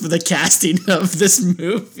suggestions for the casting of this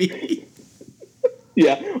movie.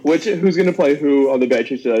 Yeah, who's going to play who on the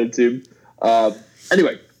Manchester United team?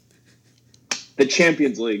 Anyway, the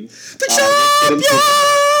Champions League.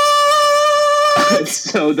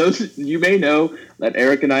 So those you may know that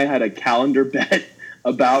Eric and I had a calendar bet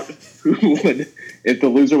about who would, if the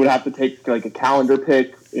loser would have to take like a calendar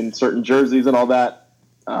pick in certain jerseys and all that.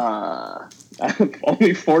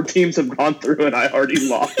 Only 4 teams have gone through, and I already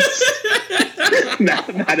lost.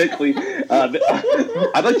 Mathematically,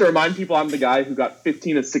 I'd like to remind people I'm the guy who got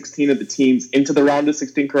 15 of 16 of the teams into the round of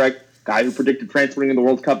 16 correct. Guy who predicted France winning the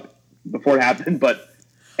World Cup before it happened, but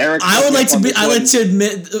Eric. Remind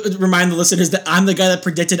the listeners that I'm the guy that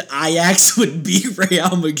predicted Ajax would beat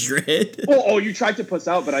Real Madrid. Oh, you tried to puss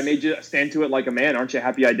out, but I made you stand to it like a man. Aren't you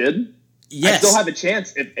happy I did? Yes. I still have a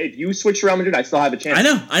chance. If you switch to Real Madrid, I still have a chance. I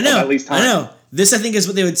know. At least time. I know. This, I think, is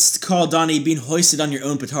what they would call, Donnie, being hoisted on your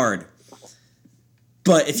own petard.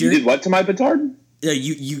 But if you did what to my petard? Yeah,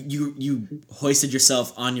 you hoisted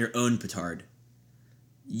yourself on your own petard.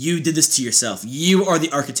 You did this to yourself. You are the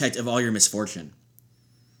architect of all your misfortune.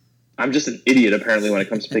 I'm just an idiot, apparently, when it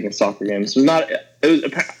comes to picking soccer games. Apparently,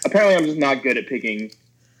 I'm just not good at picking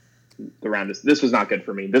the round. This was not good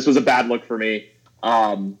for me. This was a bad look for me.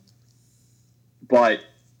 But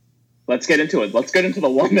let's get into it. Let's get into the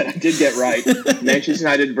one that I did get right. Manchester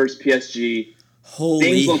United versus PSG. Holy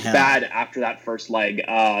Things looked hell. bad after that first leg.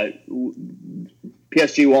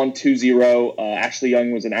 PSG won 2-0. Ashley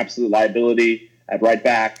Young was an absolute liability at right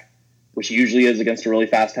back, which he usually is against a really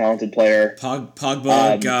fast, talented player.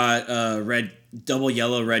 Pogba got a double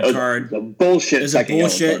yellow red card. A bullshit It was second a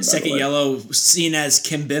bullshit yellow card, second yellow, seen as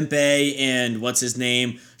Kimpembe and what's his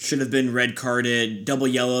name should have been red carded, double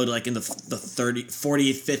yellowed like in the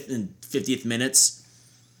 45th and 50th minutes.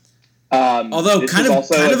 Although kind of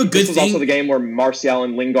a good thing. This was also the game where Martial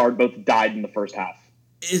and Lingard both died in the first half.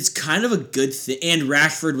 It's kind of a good thing. And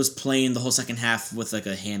Rashford was playing the whole second half with like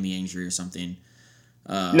a hammy injury or something.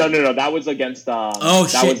 No. That was against. That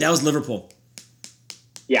was Liverpool.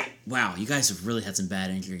 Yeah. Wow, you guys have really had some bad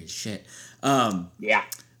injuries. Shit. Yeah.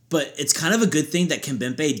 But it's kind of a good thing that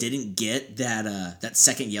Kimpembe didn't get that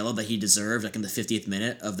second yellow that he deserved, like in the 50th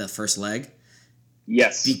minute of the first leg.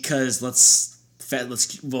 Yes. Because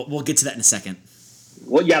we'll get to that in a second.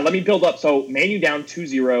 Well, yeah. Let me build up. So Man U down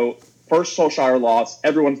 2-0. First Solskjaer loss.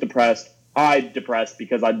 Everyone's depressed. I'm depressed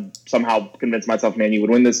because I somehow convinced myself Man U would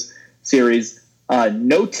win this series.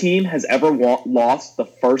 No team has ever lost the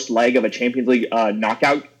first leg of a Champions League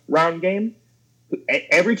knockout round game.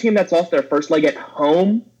 Every team that's lost their first leg at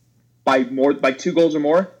home by 2 goals or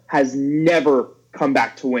more has never come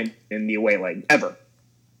back to win in the away leg, ever.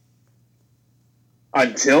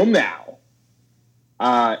 Until now.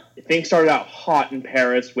 Things started out hot in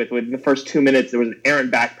Paris with the first 2 minutes. There was an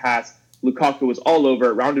errant back pass. Lukaku was all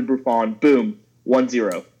over it, rounded Buffon, boom,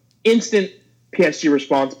 1-0. Instant PSG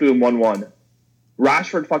response, boom, 1-1.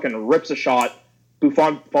 Rashford fucking rips a shot.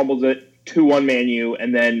 Buffon fumbles it, 2-1 Man U,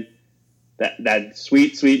 and then that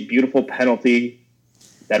sweet, sweet, beautiful penalty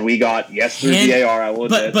that we got, yes, through VAR, I will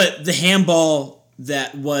admit. But the handball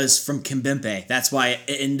that was from Kimpembe, that's why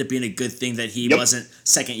it ended up being a good thing that he wasn't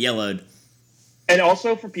second yellowed. And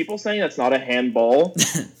also for people saying that's not a handball,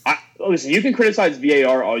 listen, you can criticize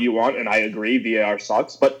VAR all you want, and I agree, VAR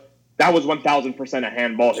sucks, but that was 1,000% a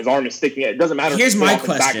handball. His arm is sticking. It doesn't matter. Here's my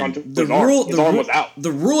question: the rule, his arm was out.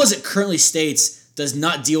 The rule, as it currently states, does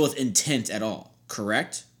not deal with intent at all.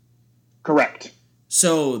 Correct? Correct.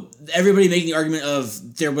 So everybody making the argument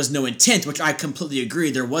of there was no intent, which I completely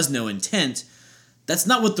agree, there was no intent. That's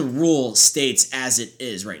not what the rule states as it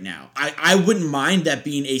is right now. I wouldn't mind that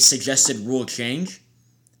being a suggested rule change,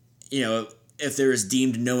 if there is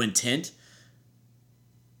deemed no intent.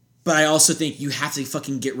 But I also think you have to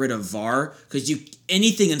fucking get rid of VAR, because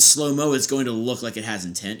anything in slow-mo is going to look like it has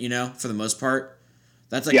intent, for the most part.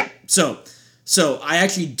 That's like, yeah. So I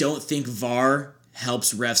actually don't think VAR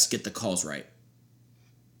helps refs get the calls right.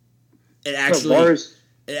 It actually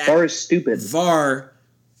VAR is stupid. VAR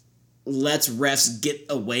lets refs get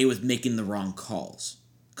away with making the wrong calls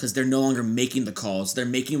because they're no longer making the calls. They're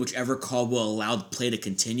making whichever call will allow the play to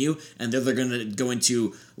continue, and they're going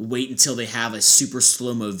to wait until they have a super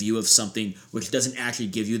slow-mo view of something, which doesn't actually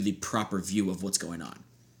give you the proper view of what's going on.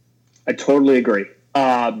 I totally agree.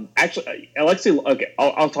 Actually, Alexi, okay,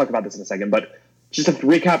 I'll talk about this in a second, but just to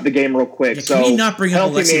recap the game real quick. Yeah, can we not bring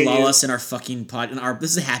up Alexi Lalas in our fucking pod? This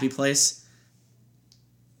is a happy place.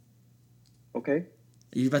 Okay.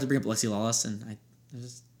 Are you about to bring up Alexi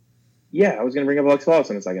Lalas? Yeah, I was going to bring up Alexi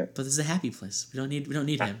Lalas in a second. But this is a happy place. We don't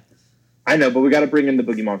need him. I know, but we got to bring in the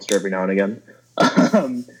Boogie Monster every now and again.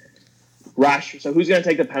 So who's going to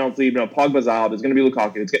take the penalty? Pogba's out. It's going to be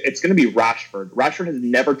Lukaku. It's going to be Rashford. Rashford has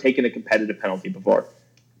never taken a competitive penalty before.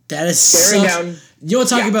 That is so... You want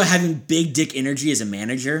to talk about having big dick energy as a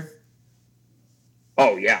manager?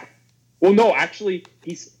 Oh, yeah. Well, no, actually,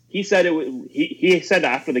 he said he said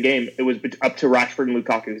after the game it was up to Rashford and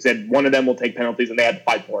Lukaku. He said one of them will take penalties and they had to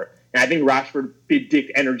fight for it. And I think Rashford big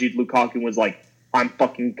dick energied Lukaku and was like, I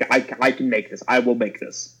can make this. I will make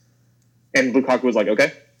this. And Lukaku was like,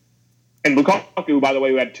 okay. And Lukaku, by the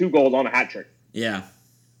way, who had 2 goals on a hat trick. Yeah.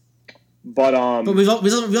 But we've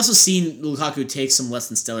also seen Lukaku take some less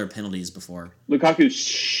than stellar penalties before. Lukaku's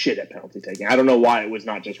shit at penalty taking. I don't know why it was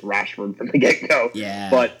not just Rashford from the get-go.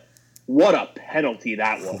 Yeah. But what a penalty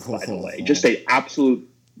that was, by the way. Just a absolute...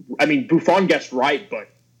 I mean, Buffon guessed right, but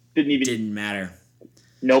didn't matter.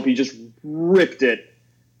 Nope, he just ripped it.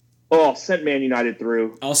 Oh, sent Man United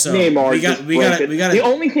through. Also, Neymar we got The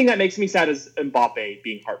only thing that makes me sad is Mbappe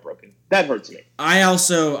being heartbroken. That hurts me. I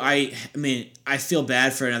feel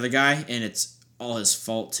bad for another guy, and it's all his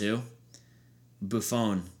fault too.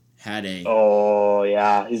 Buffon had a... Oh,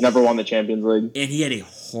 yeah. He's never won the Champions League. And he had a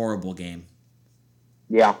horrible game.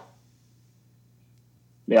 Yeah.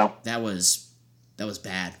 Yeah. That was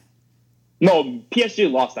bad. No,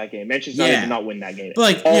 PSG lost that game. Manchester United did not win that game.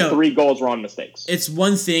 But all 3 goals were on mistakes. It's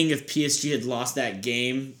one thing if PSG had lost that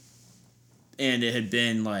game and it had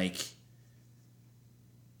been I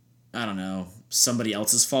don't know, somebody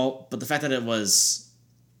else's fault. But the fact that it was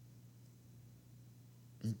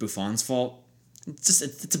Buffon's fault,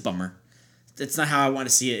 it's a bummer. It's not how I want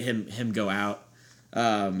to see him go out.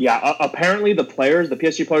 Apparently the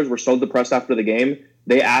PSG players were so depressed after the game.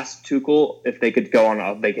 They asked Tuchel if they could go on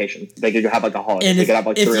a vacation. They could have a holiday. And they could have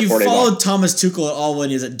 3 or 4 days. If you followed Thomas Tuchel at all when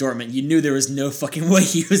he was at Dortmund, you knew there was no fucking way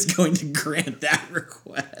he was going to grant that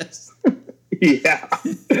request. Yeah.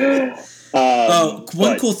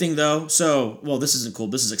 One cool thing though. This isn't cool.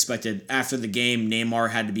 This is expected. After the game, Neymar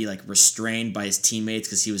had to be restrained by his teammates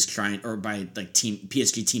because he was trying, or by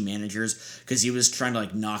PSG team managers because he was trying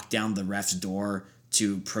to knock down the ref's door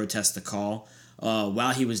to protest the call.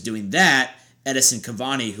 While he was doing that, Edison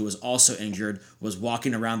Cavani, who was also injured, was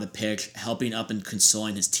walking around the pitch, helping up and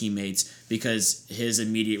consoling his teammates because his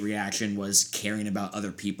immediate reaction was caring about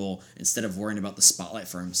other people instead of worrying about the spotlight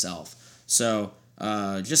for himself. So,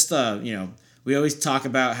 we always talk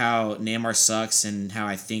about how Neymar sucks and how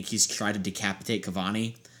I think he's tried to decapitate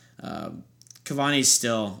Cavani. Cavani's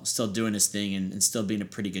still doing his thing and still being a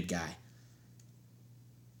pretty good guy.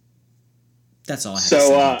 That's all I have to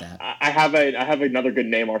say about that. I have another good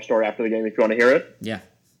Neymar story after the game if you want to hear it. Yeah.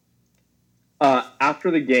 After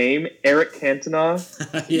the game, Eric Cantona,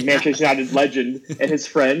 Manchester United legend, and his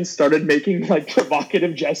friends started making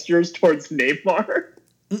provocative gestures towards Neymar.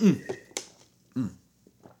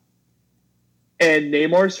 And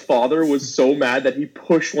Neymar's father was so mad that he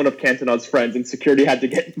pushed one of Cantona's friends, and security had to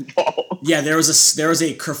get involved. Yeah, there was a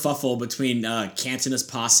kerfuffle between Cantona's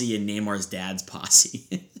posse and Neymar's dad's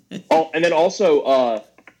posse. Oh, and then also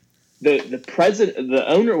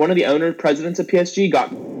one of the presidents of PSG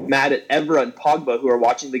got mad at Evra and Pogba, who are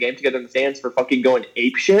watching the game together in the stands, for fucking going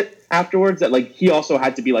ape shit afterwards. That like he also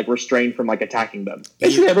had to be like restrained from like attacking them.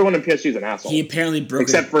 Basically, everyone in PSG is an asshole. He apparently broke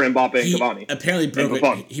except for Mbappe and Cavani. Apparently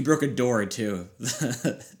he broke a door too.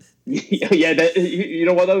 Yeah, you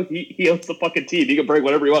know what though? He owns the fucking team. He can break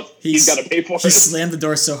whatever he wants. He's got to pay for it. He slammed the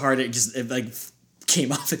door so hard it like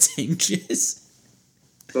came off its hinges.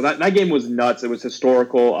 So that game was nuts. It was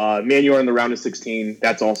historical. Man, you are in the round of 16.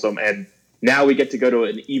 That's awesome. And now we get to go to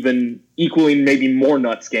an equally, maybe more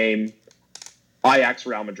nuts game. Ajax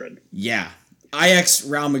Real Madrid. Yeah, Ajax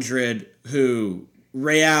Real Madrid, who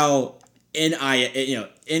Real in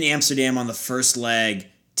Amsterdam on the first leg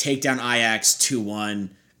take down Ajax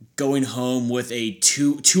 2-1, going home with a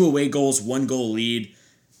two away goals, 1 goal lead.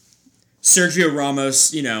 Sergio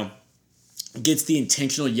Ramos, gets the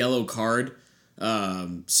intentional yellow card.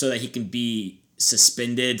 So that he can be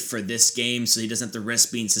suspended for this game, so he doesn't have to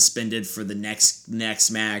risk being suspended for the next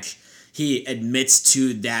match. He admits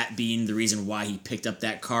to that being the reason why he picked up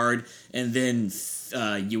that card, and then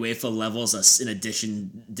UEFA levels an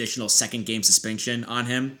additional second game suspension on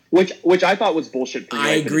him. Which I thought was bullshit. For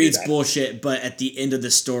I agree it's bullshit, but at the end of the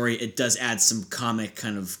story, it does add some comic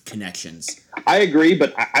kind of connections. I agree,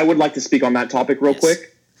 but I would like to speak on that topic real quick.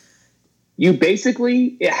 You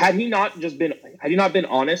basically, had he not been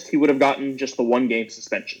honest, he would have gotten just the 1 game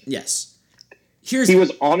suspension. Yes. He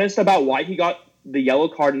was honest about why he got the yellow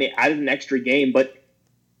card and they added an extra game, but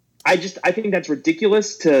I think that's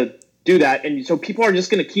ridiculous to do that. And so people are just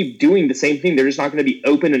going to keep doing the same thing. They're just not going to be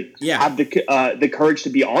open and have the courage to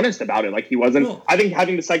be honest about it like he wasn't. Well, I think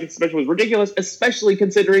having the second suspension was ridiculous, especially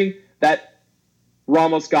considering that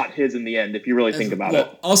Ramos got his in the end, if you really think about it.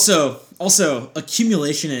 Also,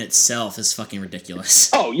 accumulation in itself is fucking ridiculous.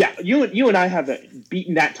 Oh, yeah. You and I have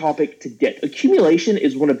beaten that topic to death. Accumulation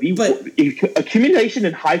is one of the... accumulation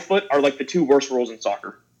and high foot are like the 2 worst rules in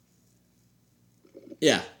soccer.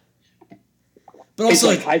 Yeah. But also,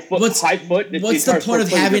 like high foot. What's the point of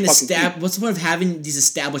having these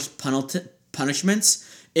established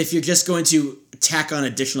punishments if you're just going to tack on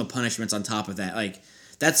additional punishments on top of that? Like...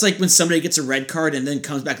 That's like when somebody gets a red card and then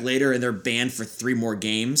comes back later and they're banned for 3 more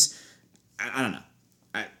games. I don't know.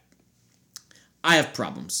 I have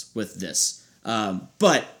problems with this.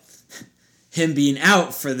 But him being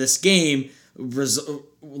out for this game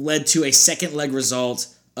led to a second leg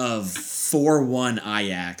result of 4-1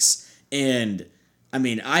 Ajax. And, I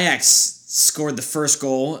mean, Ajax scored the first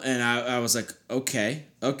goal and I was like, okay.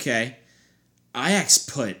 Ajax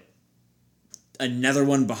put another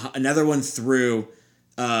one through...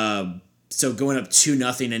 so going up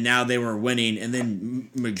 2-0, and now they were winning, and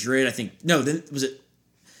then Madrid, I think, no, then was it?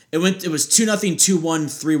 It was 2-0, 2-1,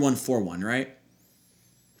 3-1, 4-1, right?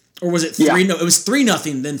 Or was it 3? Yeah. No, it was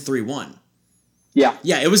 3-0, then 3-1. Yeah,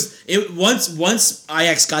 yeah. It was once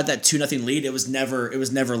Ajax got that 2-0 lead, it was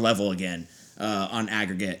never level again on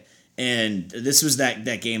aggregate. And this was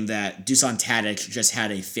that game that Dusan Tadic just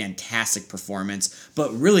had a fantastic performance,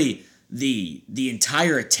 but really the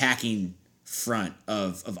entire attacking front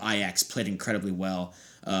of Ajax played incredibly well.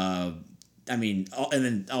 I mean, and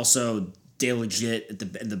then also De Legit at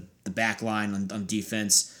the back line on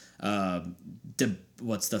defense.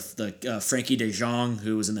 Frankie De Jong,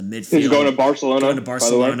 who was in the midfield. He's going to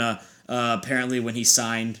Barcelona. Apparently, when he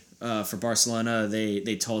signed for Barcelona,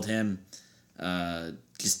 they told him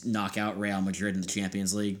just knock out Real Madrid in the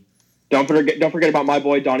Champions League. Don't forget about my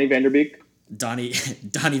boy Donny van der Beek. Donny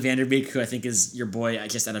van der Beek, who I think is your boy,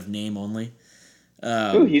 just out of name only.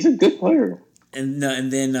 He's a good player. And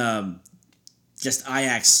then just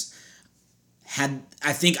Ajax had.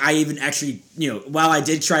 I think I even actually, while I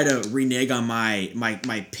did try to renege on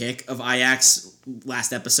my pick of Ajax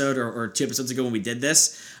last episode or 2 episodes ago when we did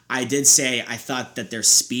this, I did say I thought that their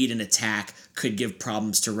speed and attack could give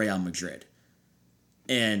problems to Real Madrid,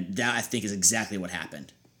 and that I think is exactly what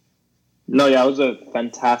happened. No, yeah, it was a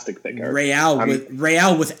fantastic pick. Real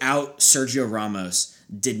without Sergio Ramos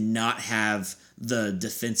did not have the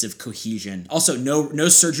defensive cohesion. Also, no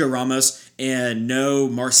Sergio Ramos and no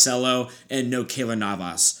Marcelo and no Keylor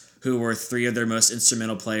Navas, who were 3 of their most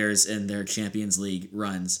instrumental players in their Champions League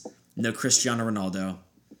runs. No Cristiano Ronaldo.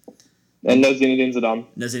 And no Zinedine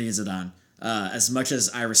Zidane. As much as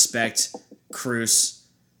I respect Kroos,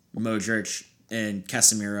 Modric, and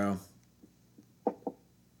Casemiro,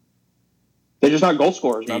 they're just not goal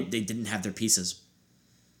scorers, man. They didn't have their pieces.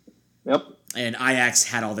 Yep. And Ajax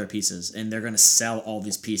had all their pieces, and they're going to sell all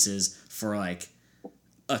these pieces for like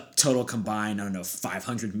a total combined, I don't know,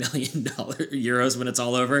 $500 million euros when it's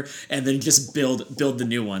all over, and then just build the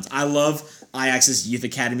new ones. I love Ajax's youth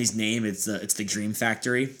academy's name. It's the Dream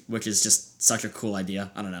Factory, which is just such a cool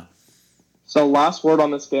idea. I don't know. So last word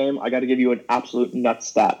on this game, I got to give you an absolute nut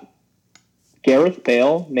stat. Gareth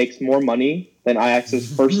Bale makes more money than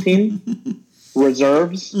Ajax's first team,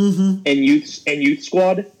 reserves, and youth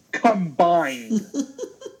squad combined.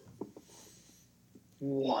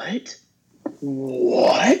 What?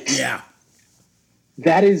 Yeah.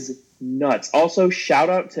 That is nuts. Also, shout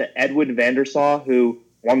out to Edwin van der Sar, who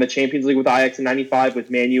won the Champions League with Ajax in 95,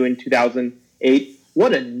 with Man U in 2008.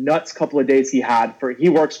 What a nuts couple of days he had. He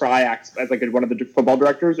works for Ajax as like one of the football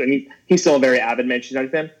directors, and he's still a very avid Manchester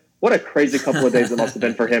United fan. What a crazy couple of days it must have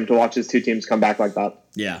been for him to watch his two teams come back like that.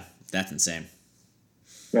 Yeah, that's insane.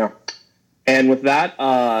 Yeah. And with that,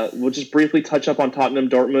 we'll just briefly touch up on Tottenham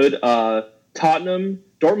Dortmund.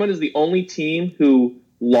 Dortmund is the only team who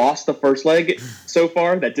lost the first leg so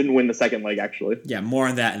far that didn't win the second leg, actually. Yeah, more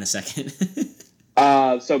on that in a second.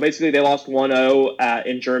 So basically, they lost 1-0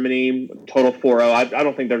 in Germany, total 4-0. I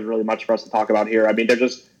don't think there's really much for us to talk about here. I mean, they're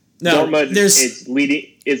just Dortmund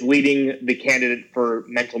is leading the candidate for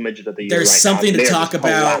mental midget of the year. There's right something now. to They're talk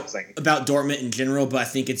collapsing. about Dortmund in general, but I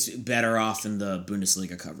think it's better off in the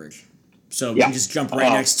Bundesliga coverage. So we Yeah. can just jump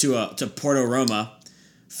right next to Porto Roma.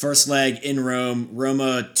 First leg in Rome.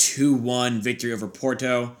 Roma 2-1 victory over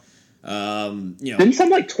Porto. Didn't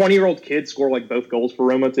some 20-year-old kid score both goals for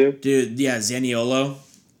Roma too? Dude, yeah, Zaniolo.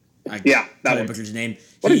 That one. butchered his name.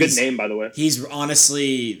 What a good name, by the way. He's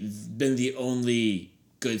honestly been the only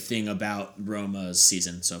good thing about Roma's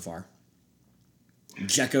season so far.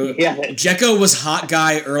 Dzeko was hot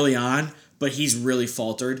guy early on, but he's really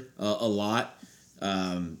faltered a lot.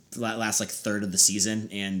 Last third of the season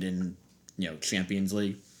and in Champions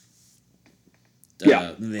League.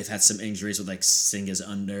 They've had some injuries with Singa's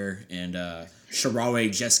under and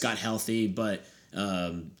Sharawi just got healthy, but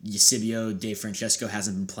Eusebio De Francesco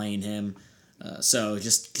hasn't been playing him. So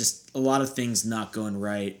just a lot of things not going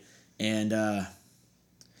right. And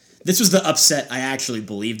this was the upset I actually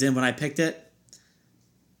believed in when I picked it.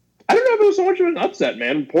 I don't know if it was so much of an upset,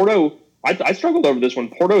 man. Porto, I struggled over this one.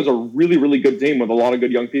 Porto is a really, really good team with a lot of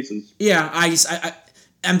good young pieces. Yeah,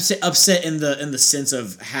 I'm upset in the sense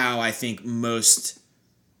of how I think most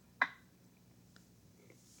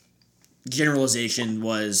generalization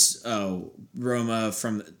was Roma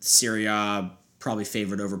from Serie A probably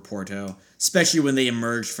favored over Porto, especially when they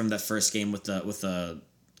emerged from that first game with a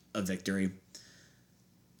victory.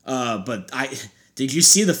 But did you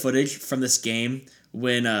see the footage from this game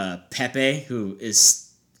when Pepe, who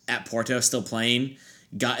is at Porto still playing,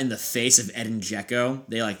 got in the face of Edin Dzeko?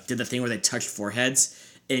 They did the thing where they touched foreheads,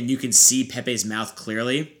 and you can see Pepe's mouth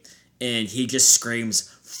clearly, and he just screams,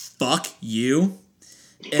 "Fuck you!"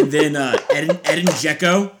 And then Edin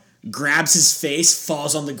Dzeko grabs his face,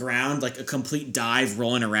 falls on the ground, a complete dive,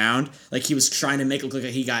 rolling around, like he was trying to make it look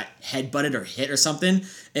like he got headbutted or hit or something.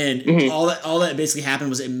 And all that basically happened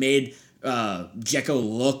was it made Dzeko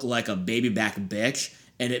look like a baby back bitch,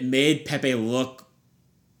 and it made Pepe look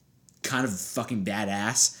kind of fucking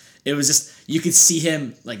badass. It was just, you could see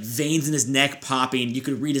him, veins in his neck popping. You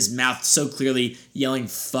could read his mouth so clearly, yelling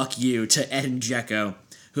 "fuck you" to Edin Dzeko,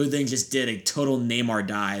 who then just did a total Neymar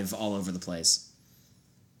dive all over the place.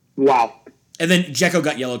 Wow. And then Dzeko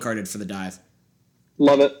got yellow carded for the dive.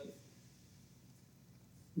 Love it.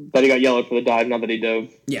 That he got yellowed for the dive, not that he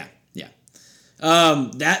dove. Yeah.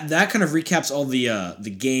 That kind of recaps all the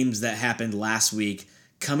games that happened last week.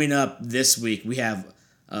 Coming up this week, we have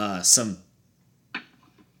some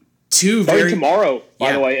two Starting tomorrow,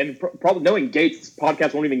 by the way, and probably knowing Gates, this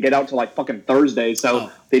podcast won't even get out till fucking Thursday, so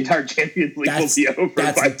the entire Champions League will be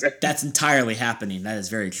over. That's entirely happening. That is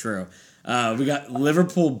very true. We got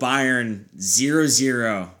Liverpool Bayern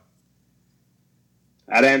 0-0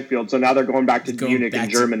 at Anfield. So now they're going back to Munich in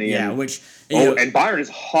Germany. And Bayern is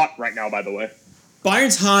hot right now, by the way.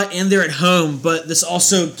 Bayern's hot and they're at home, but this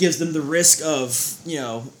also gives them the risk of,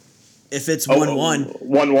 if it's 1-1,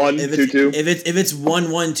 1-1, 2-2. If it's 1-1,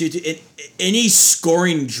 2-2, any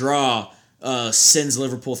scoring draw sends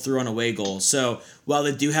Liverpool through on away goal. So while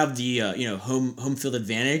they do have the home field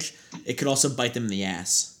advantage, it could also bite them in the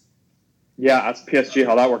ass. Yeah, that's PSG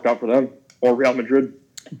how that worked out for them, or Real Madrid.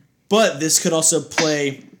 But this could also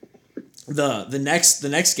play the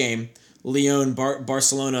next game. Lyon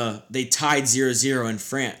Barcelona, they tied 0-0 in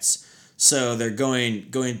France, so they're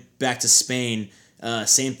going back to Spain.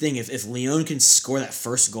 Same thing. If Lyon can score that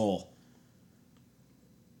first goal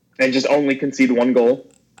and just only concede one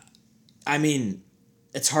goal, I mean,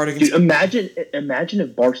 it's hard to. Dude, imagine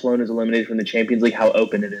if Barcelona is eliminated from the Champions League. How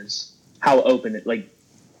open it is. How open it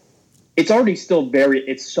it's already still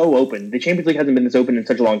it's so open. The Champions League hasn't been this open in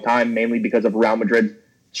such a long time, mainly because of Real Madrid's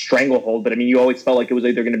stranglehold. But I mean, you always felt like it was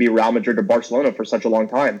either going to be Real Madrid or Barcelona for such a long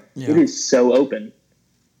time. Yeah. It is so open.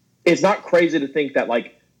 It's not crazy to think that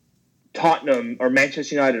like Tottenham or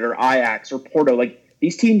Manchester United or Ajax or Porto, like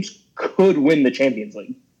these teams could win the Champions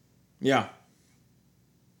League. Yeah.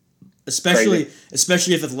 Especially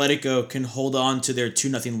if Atletico can hold on to their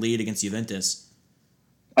 2-0 lead against Juventus.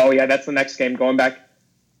 Oh yeah, that's the next game. Going back.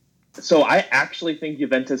 So I actually think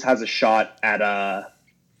Juventus has a shot at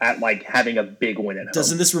like having a big win at home.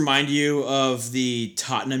 Doesn't this remind you of the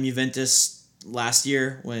Tottenham Juventus last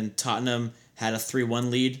year when Tottenham had a 3-1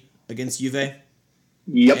 lead against Juve?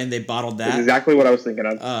 Yep. And they bottled that. That's exactly what I was thinking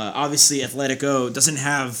of. Obviously, Atletico doesn't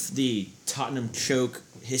have the Tottenham choke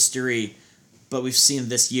history, but we've seen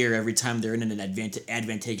this year every time they're in an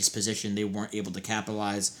advantageous position, they weren't able to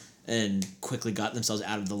capitalize and quickly got themselves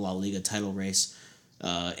out of the La Liga title race.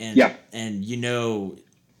 And you know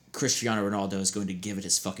Cristiano Ronaldo is going to give it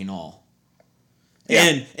his fucking all.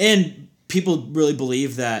 Yeah. And people really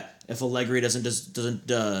believe that if Allegri doesn't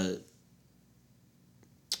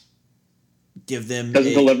give them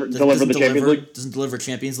deliver the Champions League, doesn't deliver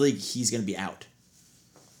Champions League, he's going to be out.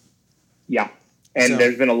 Yeah. And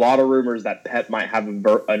there's been a lot of rumors that Pep might have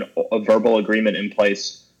a verbal agreement in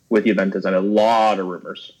place with Juventus, and a lot of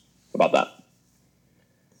rumors about that.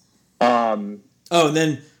 And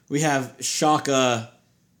then we have Schalke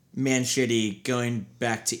Man City going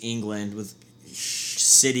back to England with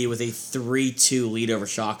City with a 3-2 lead over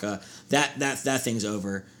Schalke. That thing's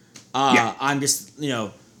over. I'm just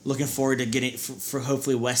looking forward to getting for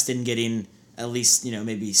hopefully Weston getting at least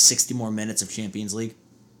maybe 60 more minutes of Champions League.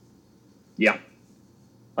 Yeah.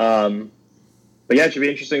 But yeah, it should be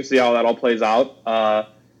interesting to see how that all plays out.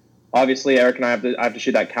 Obviously, Eric and I have to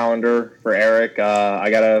shoot that calendar for Eric.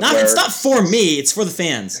 It's not for me. It's for the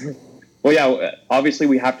fans. Well, yeah. Obviously,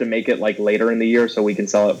 we have to make it like later in the year so we can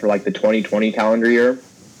sell it for like the 2020 calendar year.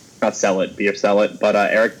 Not sell it, sell it. But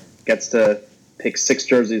Eric gets to pick 6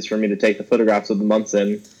 jerseys for me to take the photographs of the months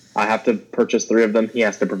in. I have to purchase 3 of them. He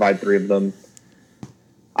has to provide 3 of them.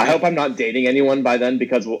 I hope I'm not dating anyone by then,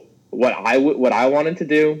 because what I wanted to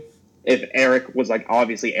do, if Eric was like,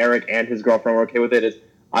 obviously Eric and his girlfriend were okay with it, is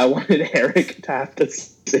I wanted Eric to have to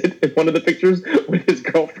sit in one of the pictures with his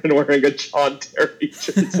girlfriend wearing a John Terry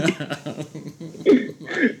jersey.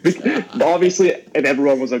 Obviously, and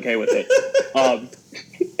everyone was okay with it.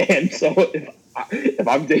 And so if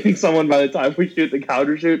I'm dating someone by the time we shoot the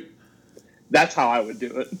calendar shoot, that's how I would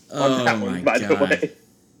do it. On that one, by the way.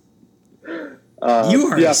 You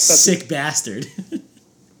are a sick bastard.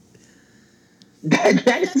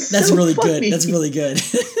 That's really funny. Good. That's really good.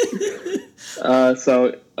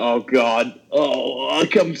 Oh god,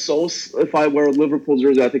 if I wear a Liverpool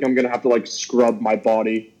jersey, I think I'm gonna have to like scrub my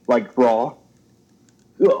body like raw.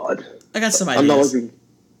 God, I got some ideas. I'm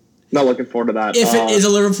not looking forward to that. If it is a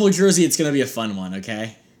Liverpool jersey, it's gonna be a fun one.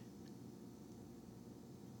 Okay.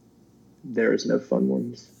 There is no fun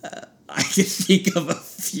ones. I can think of a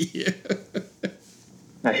few.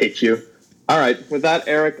 I hate you. All right, with that,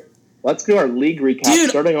 Eric, let's do our league recap. Dude,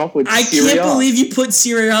 starting off with I Serie A. can't believe you put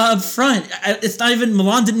Serie A up front. It's not even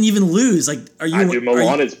Milan didn't even lose. Like, are you?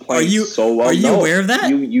 Milan is playing so well. Are you aware of that?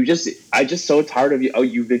 I just so tired of you. Oh,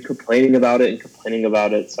 you've been complaining about it,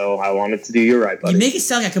 so I wanted to do you right, buddy. You make it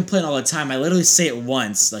sound like I complain all the time. I literally say it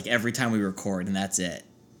once, like every time we record, and that's it.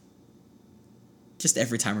 Just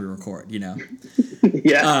every time we record,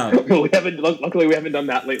 Yeah. Luckily, we haven't done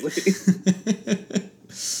that lately.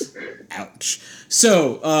 Ouch.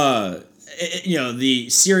 So, the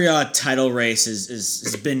Serie A title race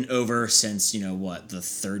has been over since the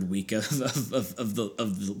third week of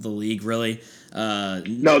the league, really.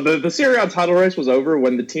 No, the Serie A title race was over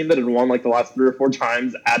when the team that had won like the last 3 or 4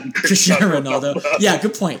 times added Cristiano Ronaldo. Yeah,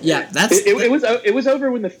 good point. Yeah, it was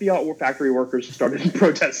over when the Fiat factory workers started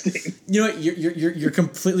protesting. You know what? You're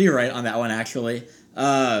completely right on that one. Actually,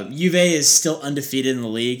 Juve is still undefeated in the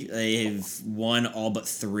league. They've won all but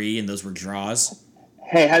 3, and those were draws.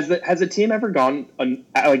 Hey, has the team ever gone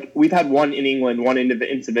like we've had one in England, one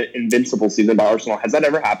invincible season by Arsenal? Has that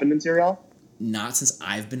ever happened in Serie A? Not since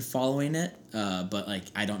I've been following it, but like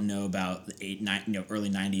I don't know about the early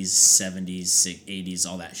 90s, 70s, 80s,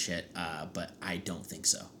 all that shit. But I don't think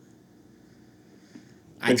so.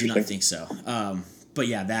 I do not think so. But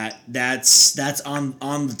yeah, that's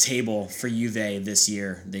on the table for Juve this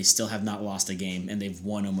year. They still have not lost a game, and they've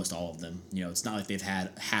won almost all of them. It's not like they've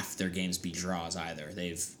had half their games be draws either.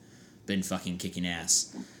 They've been fucking kicking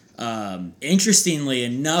ass. Interestingly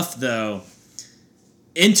enough, though,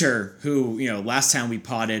 Inter, who last time we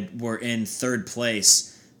potted were in 3rd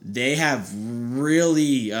place, they have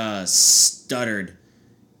really stuttered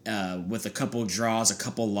with a couple draws, a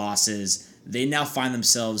couple losses. They now find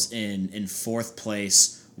themselves in fourth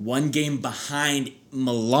place, one game behind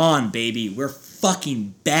Milan, baby. We're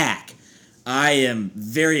fucking back. I am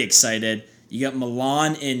very excited. You got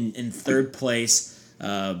Milan in third place.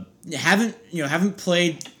 Haven't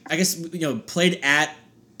played. I guess played at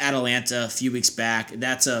Atalanta a few weeks back.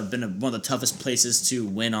 That's been one of the toughest places to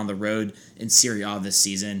win on the road in Serie A this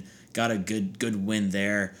season. Got a good win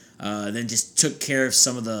there. Then just took care of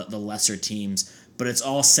some of the lesser teams. But it's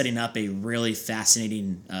all setting up a really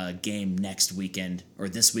fascinating game next weekend or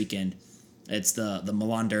this weekend. It's the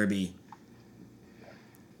Milan Derby.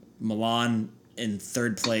 Milan in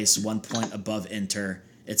third place, 1 point above Inter.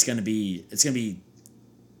 It's gonna be.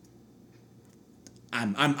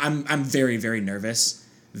 I'm very, very nervous.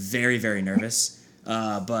 Very, very nervous.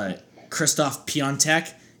 But Krzysztof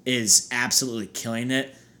Piątek is absolutely killing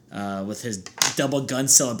it with his double gun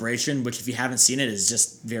celebration, which if you haven't seen it is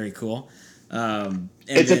just very cool.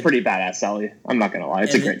 It's a pretty badass celly. I'm not going to lie.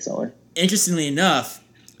 It's a great celly. Interestingly enough,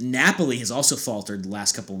 Napoli has also faltered the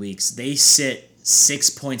last couple weeks. They sit 6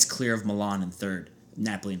 points clear of Milan in third,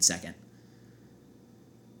 Napoli in second.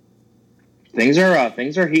 Things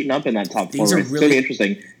are heating up in that top four. It's going to be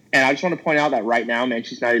interesting. And I just want to point out that right now,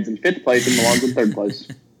 Manchester United's in fifth place and Milan's in third place.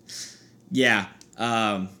 Yeah.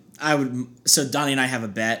 I would. So Donnie and I have a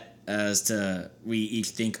bet as to we each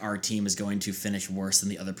think our team is going to finish worse than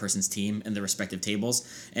the other person's team in their respective tables,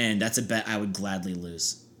 and that's a bet I would gladly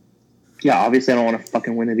lose. Yeah, obviously I don't want to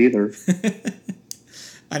fucking win it either.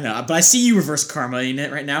 I know, but I see you reverse karma in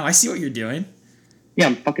it right now. I see what you're doing. Yeah,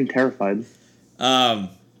 I'm fucking terrified.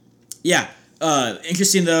 Yeah.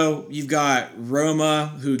 Interesting though, you've got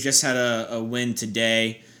Roma who just had a win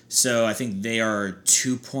today, so I think they are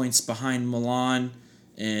 2 points behind Milan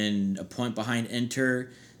and a point behind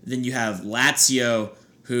Inter. Then you have Lazio,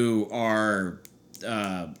 who are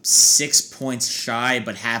 6 points shy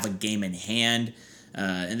but have a game in hand.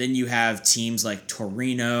 And then you have teams like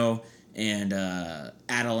Torino and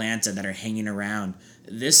Atalanta that are hanging around.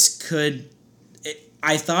 This could...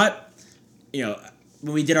 I thought,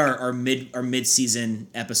 when we did our mid-season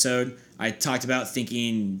episode, I talked about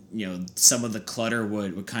thinking, some of the clutter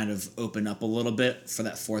would kind of open up a little bit for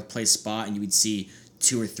that fourth place spot, and you would see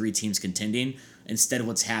 2 or 3 teams contending. Instead,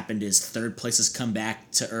 what's happened is third place has come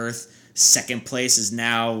back to earth. Second place is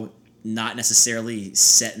now not necessarily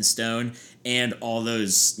set in stone, and all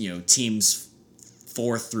those teams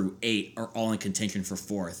 4 through 8 are all in contention for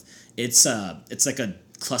fourth. It's like a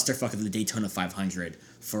clusterfuck of the Daytona 500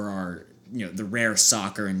 for our the rare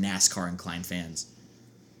soccer and NASCAR inclined fans.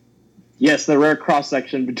 Yes, the rare cross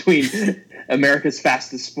section between America's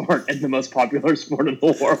fastest sport and the most popular sport in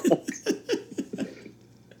the world.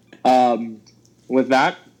 With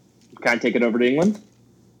that, can I take it over to England?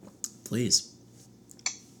 Please.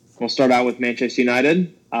 We'll start out with Manchester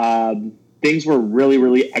United. Things were really,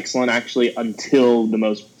 really excellent, actually, until the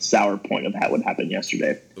most sour point of what happened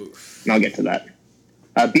yesterday. Oof. And I'll get to that.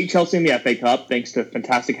 Beat Chelsea in the FA Cup thanks to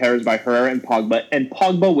fantastic headers by Herrera and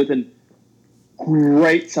Pogba with a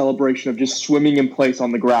great celebration of just swimming in place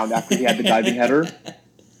on the ground after he had the diving header.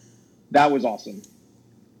 That was awesome.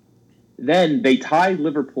 Then they tied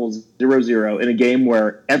Liverpool 0-0 in a game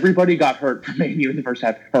where everybody got hurt for Man U in the first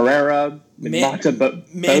half. Herrera, Mata,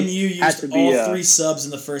 but Man U used all 3 subs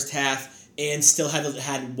in the first half and still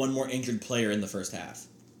had one more injured player in the first half.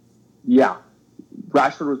 Yeah.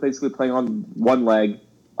 Rashford was basically playing on one leg,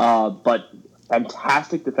 but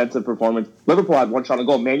fantastic defensive performance. Liverpool had 1 shot on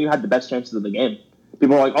goal. Man U had the best chances of the game.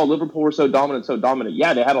 People were like, oh, Liverpool were so dominant.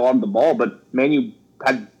 Yeah, they had a lot of the ball, but Man U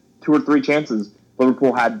had 2 or 3 chances.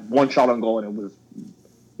 Liverpool had 1 shot on goal, and it was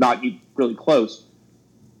not really close.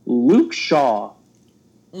 Luke Shaw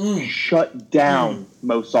shut down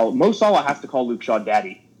Mo Salah. Mo Salah has to call Luke Shaw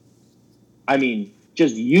daddy. I mean,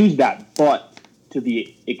 just use that butt to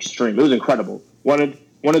the extreme. It was incredible. One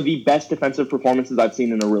of the best defensive performances I've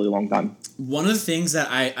seen in a really long time. One of the things that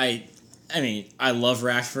I love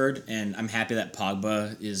Rashford, and I'm happy that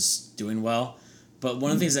Pogba is doing well. But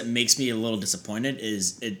one of the things that makes me a little disappointed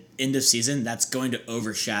is at end of season, that's going to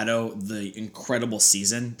overshadow the incredible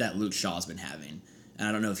season that Luke Shaw has been having. And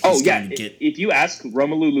I don't know if he's going to get... If you ask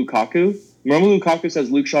Romelu Lukaku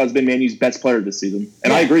says Luke Shaw has been Man U's best player this season.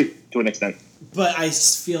 And I agree to an extent. But I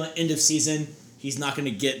feel at end of season, he's not going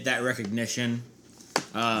to get that recognition.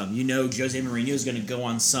 Jose Mourinho is going to go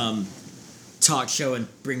on some talk show and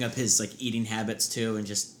bring up his eating habits too and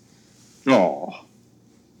just... Oh.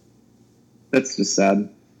 That's just sad.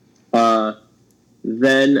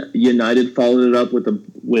 Then United followed it up with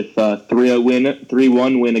a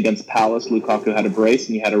 3-1 win against Palace. Lukaku had a brace,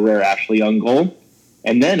 and he had a rare Ashley Young goal.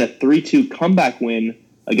 And then a 3-2 comeback win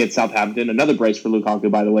against Southampton. Another brace for Lukaku,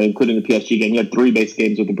 by the way, including the PSG game. He had 3 base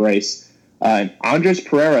games with a brace. And Andres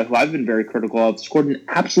Pereira, who I've been very critical of, scored an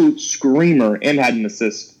absolute screamer and had an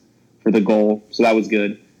assist for the goal. So that was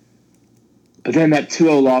good. But then that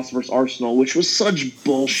 2-0 loss versus Arsenal, which was such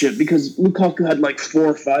bullshit because Lukaku had like 4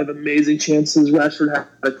 or 5 amazing chances. Rashford had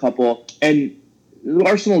a couple. And the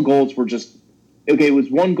Arsenal goals were just, okay, it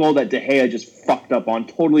was one goal that De Gea just fucked up on.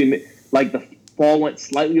 Totally, like the ball went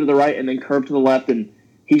slightly to the right and then curved to the left, and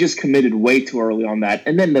he just committed way too early on that.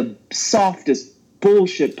 And then the softest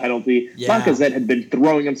bullshit penalty. Yeah. Lacazette had been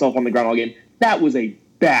throwing himself on the ground all game. That was a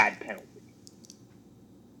bad penalty.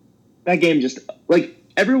 That game just, like,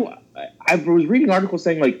 everyone... I was reading articles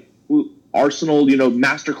saying, like, Arsenal,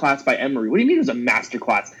 masterclass by Emery. What do you mean it was a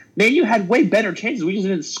masterclass? Man, you had way better chances. We just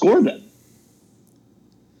didn't score them.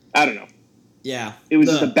 I don't know. Yeah. It was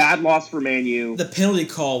just a bad loss for Man U. The penalty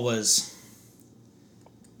call was...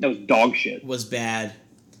 That was dog shit. Was bad.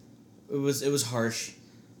 It was harsh.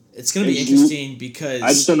 It's going to be interesting because... I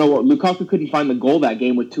just don't know what... Lukaku couldn't find the goal that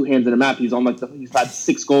game with 2 hands in a map. He's had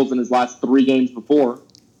 6 goals in his last 3 games before.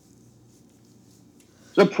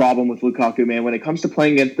 There's a problem with Lukaku, man. When it comes to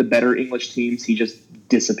playing against the better English teams, he just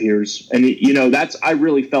disappears. And, I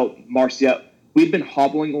really felt Martial... We've been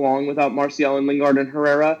hobbling along without Martial and Lingard and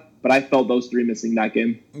Herrera, but I felt those 3 missing that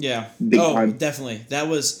game. Yeah. Big time. Definitely. That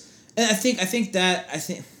was... And I think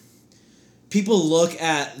people look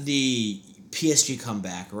at the PSG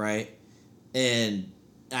comeback, right? And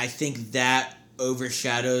I think that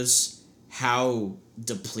overshadows how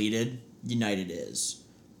depleted United is.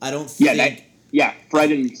 I don't think... Yeah,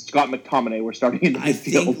 Fred and Scott McTominay were starting in the midfield. I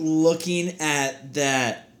think looking at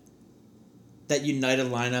that United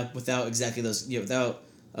lineup without exactly those, without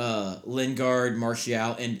Lingard,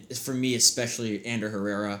 Martial, and for me especially Ander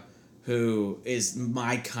Herrera, who is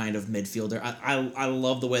my kind of midfielder. I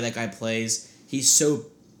love the way that guy plays. He's so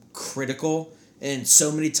critical, and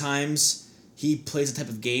so many times he plays a type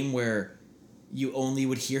of game where you only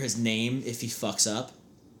would hear his name if he fucks up.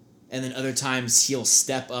 And then other times he'll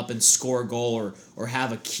step up and score a goal or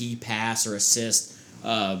have a key pass or assist.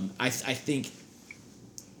 I think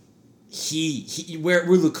he where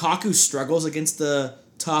Lukaku struggles against the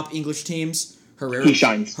top English teams, he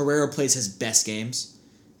shines. Herrera plays his best games,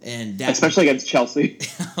 and that especially against Chelsea.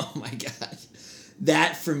 Oh my god,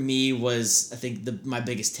 that for me was, I think, my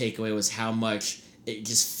biggest takeaway was how much it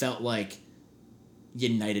just felt like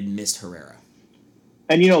United missed Herrera.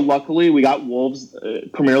 And, luckily we got Wolves.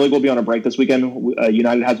 Premier League will be on a break this weekend.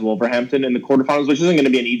 United has Wolverhampton in the quarterfinals, which isn't going to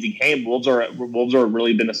be an easy game. Wolves are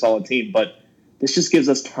really been a solid team, but this just gives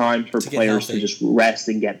us time for players to just rest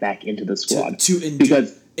and get back into the squad. To endure,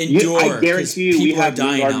 because I guarantee you, we have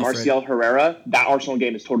Lingard, Martial, Herrera. That Arsenal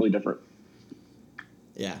game is totally different.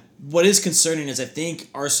 Yeah. What is concerning is I think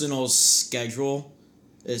Arsenal's schedule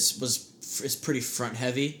is pretty front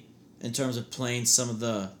heavy in terms of playing some of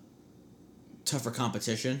the tougher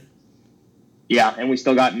competition. Yeah, and we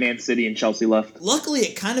still got Man City and Chelsea left. Luckily,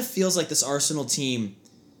 it kind of feels like this Arsenal team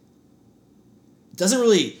doesn't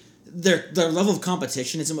really... Their level of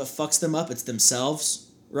competition isn't what fucks them up, it's themselves,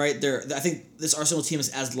 right? I think this Arsenal team is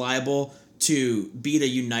as liable to beat a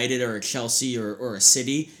United or a Chelsea or a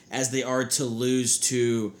City as they are to lose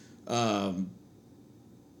to...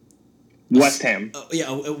 West Ham.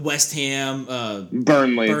 West Ham.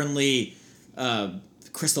 Burnley.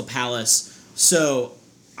 Crystal Palace. So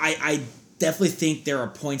I definitely think there are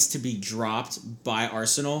points to be dropped by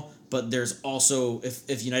Arsenal, but there's also,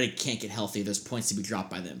 if United can't get healthy, there's points to be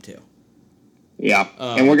dropped by them too. Yeah,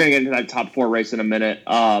 and we're going to get into that top 4 race in a minute.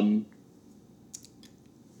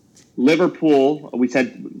 Liverpool, we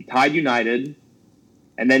said, tied United,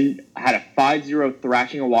 and then had a 5-0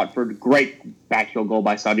 thrashing of Watford. Great backheel goal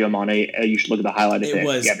by Sadio Mane. You should look at the highlight if you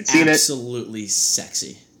haven't seen it. Absolutely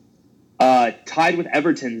sexy. Tied with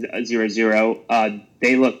Everton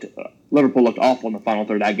 0-0. Liverpool looked awful in the final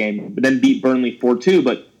third of that game, but then beat Burnley 4-2,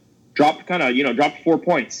 but dropped 4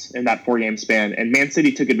 points in that 4-game span. And Man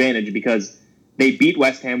City took advantage because they beat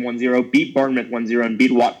West Ham 1-0, beat Bournemouth 1-0, and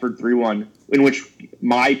beat Watford 3-1, in which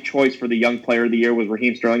my choice for the young player of the year was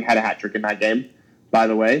Raheem Sterling, had a hat-trick in that game, by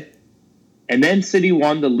the way. And then City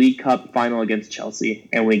won the League Cup final against Chelsea.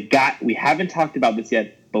 And we haven't talked about this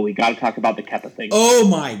yet, but we got to talk about the Kepa thing. Oh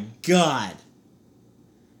my god.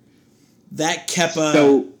 That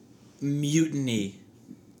Kepa mutiny.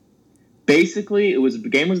 Basically, the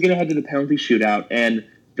game was going to head to the penalty shootout, and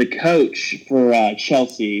the coach for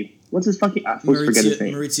Chelsea, what's his fucking... I always forget his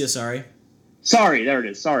name. Maurizio Sarri. Sorry, there it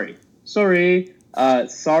is. Sorry.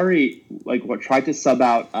 Sorry, tried to sub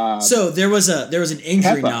out. So there was an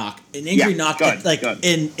injury Kepa. knock, Good.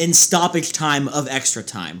 in stoppage time of extra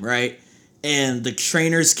time, right? And the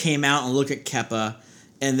trainers came out and looked at Kepa,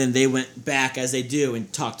 and then they went back as they do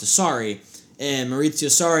and talked to Sarri, and Maurizio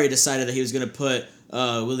Sarri decided that he was going to put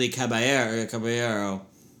Willy Caballero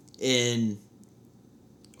in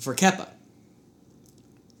for Kepa.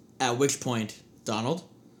 At which point, Donald?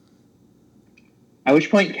 At which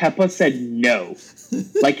point, Kepa said no.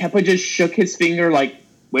 Kepa just shook his finger,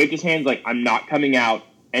 waved his hands, I'm not coming out,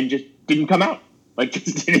 and just didn't come out.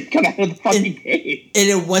 Just didn't come out of the fucking game. And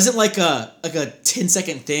it wasn't like a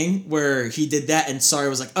 10-second thing where he did that and Sarri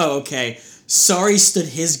was like, oh, okay. Sarri stood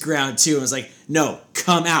his ground, too, and was like, no,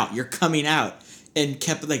 come out. You're coming out. And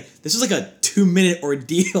Kepa, this was a 2-minute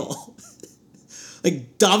ordeal.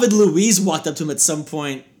 David Luiz walked up to him at some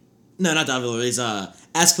point. No, not David Luiz.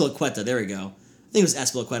 Azpilicueta. There we go. I think it was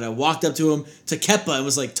Azpilicueta, walked up to him, to Kepa, and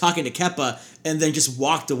was talking to Kepa, and then just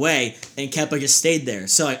walked away, and Kepa just stayed there.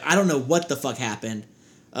 So I don't know what the fuck happened.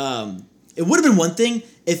 It would have been one thing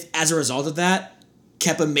if, as a result of that,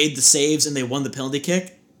 Kepa made the saves and they won the penalty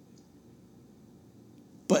kick.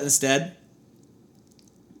 But instead,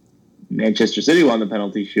 Manchester City won the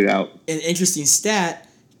penalty shootout. An interesting stat,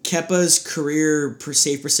 Kepa's career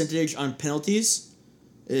save percentage on penalties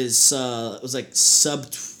is sub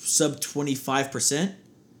 25%.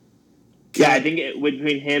 Yeah, I think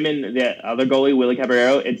between him and the other goalie, Willy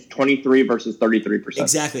Caballero, it's 23 versus 33%.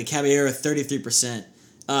 Exactly, Caballero 33%.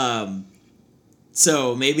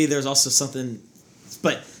 So maybe there's also something,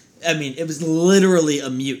 but I mean, it was literally a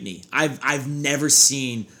mutiny. I've never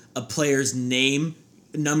seen a player's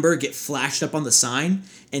number get flashed up on the sign,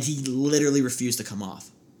 and he literally refused to come off.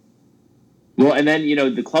 Well, and then,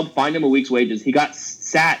 the club fined him a week's wages. He got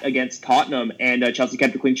sat against Tottenham, and Chelsea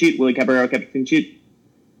kept a clean sheet. Willy Caballero kept a clean sheet.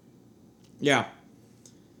 Yeah.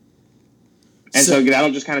 And so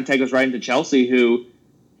that'll just kind of take us right into Chelsea, who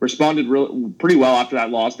responded pretty well after that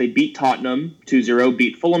loss. They beat Tottenham 2-0,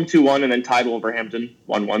 beat Fulham 2-1, and then tied Wolverhampton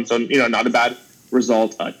 1-1. So, not a bad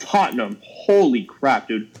result. Tottenham, holy crap,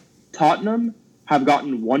 dude. Tottenham have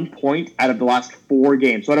gotten 1 point out of the last 4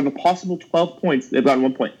 games. So out of a possible 12 points, they've gotten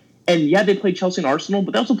 1 point. And yeah, they played Chelsea and Arsenal,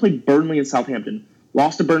 but they also played Burnley and Southampton.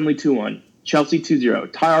 Lost to Burnley 2-1, Chelsea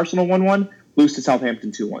 2-0, tie Arsenal 1-1, lose to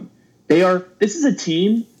Southampton 2-1. This is a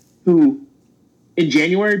team who, in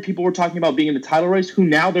January, people were talking about being in the title race, who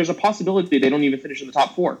now there's a possibility they don't even finish in the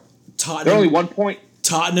top 4. They're only 1 point.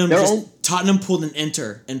 Tottenham pulled an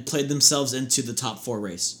Inter and played themselves into the top 4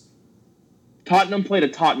 race. Tottenham played a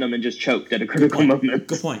Tottenham and just choked at a critical moment.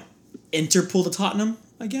 Good point. Inter pulled a Tottenham,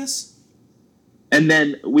 I guess. And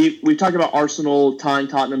then we've talked about Arsenal tying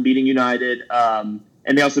Tottenham, beating United, and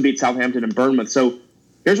they also beat Southampton and Bournemouth. So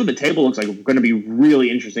here's what the table looks like. It's going to be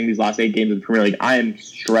really interesting these last 8 games of the Premier League. I am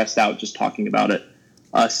stressed out just talking about it.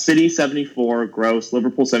 City 74, gross.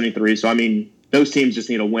 Liverpool 73. So, I mean, those teams just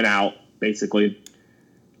need to win out, basically.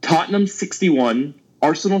 Tottenham 61,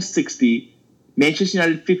 Arsenal 60, Manchester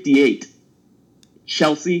United 58,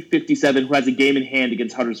 Chelsea 57, who has a game in hand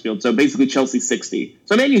against Huddersfield. So basically Chelsea 60.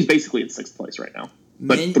 So Man U's basically in 6th place right now.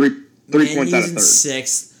 But three points out of 3rd.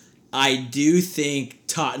 6th. I do think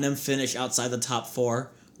Tottenham finish outside the top 4,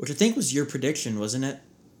 which I think was your prediction, wasn't it?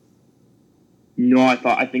 No,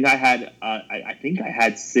 I think I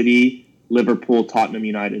had City, Liverpool, Tottenham,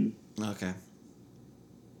 United. Okay.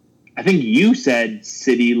 I think you said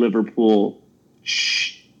City, Liverpool,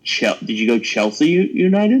 did you go Chelsea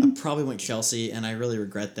United? I probably went Chelsea, and I really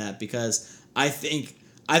regret that because I think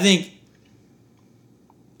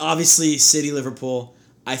obviously City, Liverpool.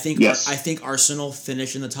 I think Arsenal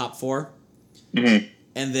finish in the top 4, mm-hmm.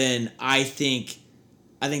 And then I think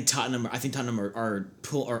Tottenham. I think Tottenham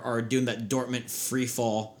are doing that Dortmund free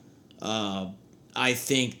fall. I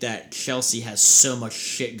think that Chelsea has so much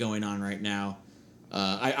shit going on right now.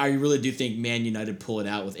 I really do think Man United pull it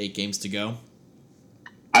out with 8 games to go.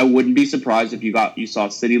 I wouldn't be surprised if you saw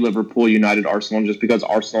City, Liverpool, United, Arsenal, just because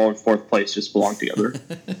Arsenal and 4th place just belong together.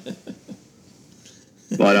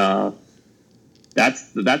 But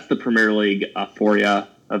that's the Premier League for you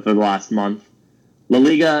for the last month. La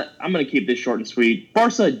Liga, I'm going to keep this short and sweet.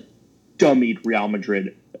 Barca dummied Real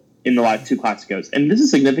Madrid in the last 2 Clásicos. And this is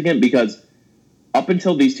significant because up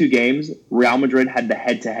until these 2 games, Real Madrid had the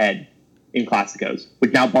head-to-head in Clásicos,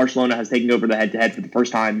 which now Barcelona has taken over the head-to-head for the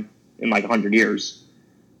first time in 100 years.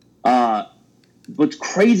 What's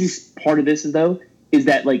crazy part of this is that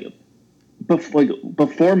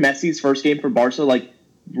before Messi's first game for Barca,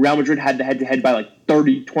 Real Madrid had the head-to-head by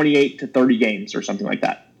 28 to 30 games or something like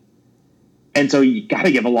that. And so you got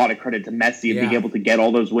to give a lot of credit to Messi and being able to get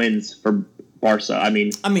all those wins for Barca. I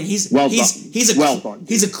mean, he's well he's a well done.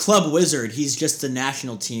 He's a club wizard. He's just the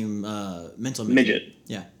national team mental midget.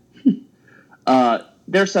 Yeah.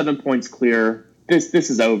 They're 7 points clear. This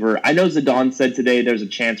is over. I know Zidane said today there's a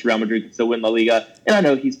chance Real Madrid can still win La Liga, and I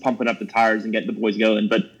know he's pumping up the tires and getting the boys going,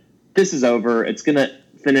 but this is over. It's going to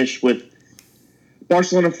finish with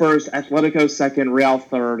Barcelona first, Atletico second, Real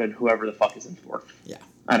third, and whoever the fuck is in fourth. Yeah.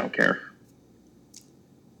 I don't care.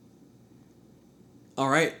 All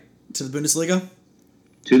right. To the Bundesliga?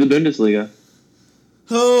 To the Bundesliga.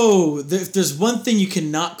 Oh, if there's one thing you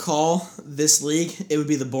cannot call this league, it would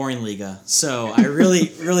be the boring Liga. So I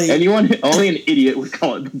really... Only an idiot would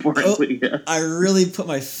call it the boring Liga. I really put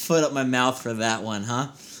my foot up my mouth for that one, huh?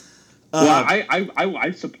 Well,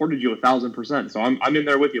 I supported you 1,000%, so I'm in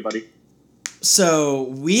there with you, buddy. So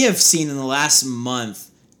we have seen in the last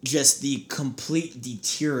month just the complete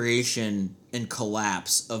deterioration and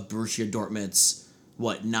collapse of Borussia Dortmund's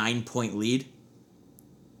 9-point lead.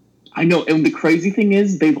 I know, and the crazy thing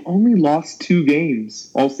is they've only lost 2 games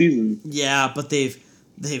all season. Yeah, but they've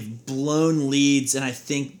blown leads, and I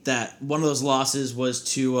think that one of those losses was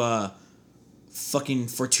to fucking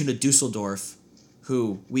Fortuna Dusseldorf,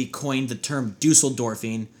 who we coined the term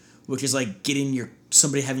Dusseldorfing, which is like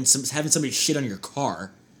having somebody shit on your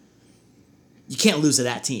car. You can't lose to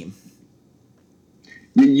that team.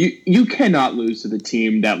 You cannot lose to the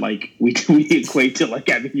team that we equate to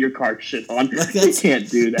having your car shit on. You can't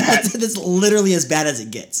do that. That's literally as bad as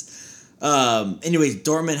it gets. Anyways,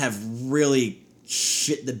 Dortmund have really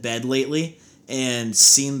shit the bed lately and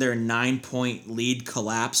seen their 9-point lead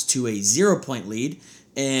collapse to a 0-point lead,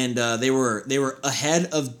 and they were ahead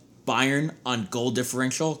of Bayern on goal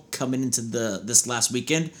differential coming into this last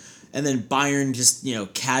weekend, and then Bayern just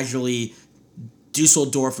casually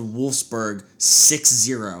Dusseldorf and Wolfsburg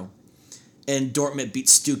 6-0, and Dortmund beat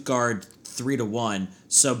Stuttgart 3-1.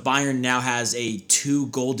 So Bayern now has a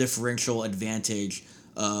 2-goal differential advantage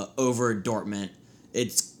over Dortmund. I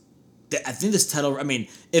think this title. I mean,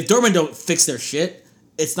 if Dortmund don't fix their shit,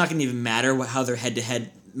 it's not going to even matter how their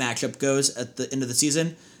head-to-head matchup goes at the end of the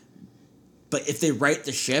season. But if they right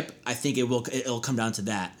the ship, I think it'll come down to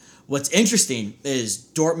that. What's interesting is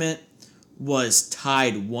Dortmund was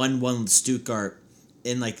tied 1-1 with Stuttgart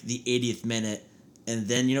in the 80th minute, and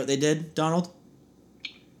then you know what they did, Donald?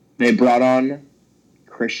 They brought on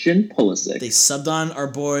Christian Pulisic. They subbed on our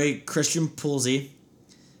boy Christian Pulisic,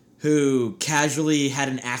 who casually had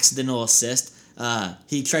an accidental assist.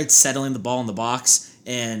 He tried settling the ball in the box,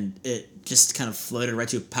 and it just kind of floated right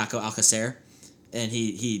to Paco Alcacer, and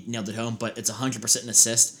he nailed it home. But it's 100% an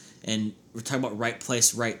assist, and we're talking about right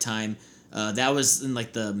place, right time. That was in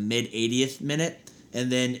the mid 80th minute. And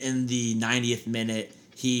then in the 90th minute,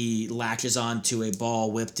 he latches on to a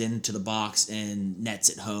ball whipped into the box and nets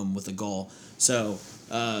it home with a goal. So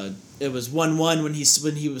it was 1-1 when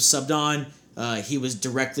he was subbed on. He was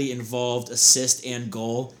directly involved, assist and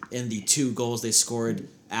goal, in the 2 goals they scored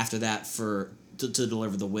after that to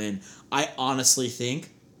deliver the win. I honestly think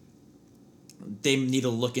they need to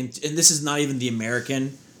look into, and this is not even the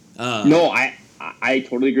American. No, I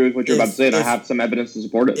totally agree with what you're about to say, and I have some evidence to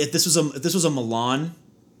support it. If this was a Milan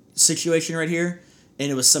situation right here,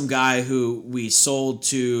 and it was some guy who we sold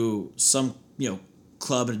to some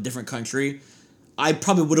club in a different country, I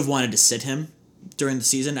probably would have wanted to sit him during the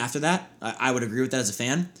season after that. I would agree with that as a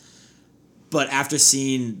fan. But after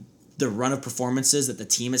seeing the run of performances that the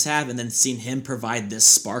team has had, and then seeing him provide this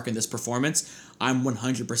spark and this performance, I'm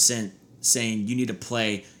 100% saying you need to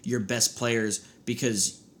play your best players,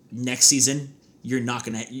 because next season you're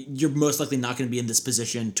most likely not going to be in this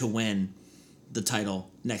position to win the title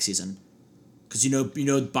next season, because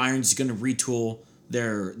Bayern's going to retool.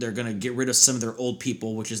 They're going to get rid of some of their old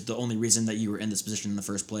people, which is the only reason that you were in this position in the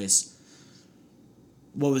first place.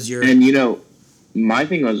 What was your... And my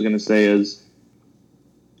thing I was going to say is,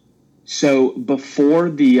 so before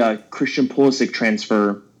the Christian Pulisic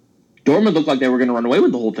transfer, Dortmund looked like they were going to run away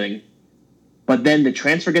with the whole thing. But then the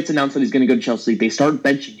transfer gets announced that he's going to go to Chelsea. They start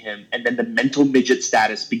benching him, and then the mental midget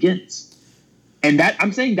status begins. And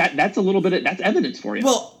I'm saying that's a little bit that's evidence for you.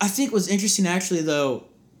 Well, I think what's interesting actually though,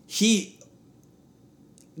 Jadon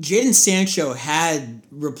Sancho had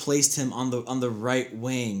replaced him on the right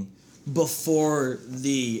wing before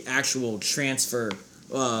the actual transfer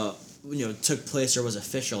took place or was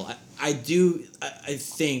official. I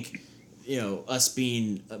think us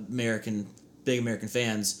being big American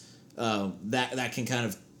fans, that can kind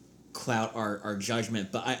of cloud our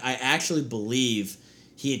judgment. But I actually believe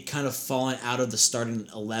he had kind of fallen out of the starting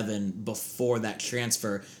 11 before that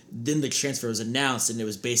transfer. Then the transfer was announced, and it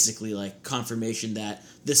was basically like confirmation that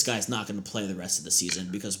this guy's not going to play the rest of the season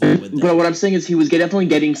because but what I'm saying is he was definitely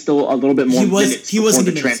getting still a little bit more minutes. He was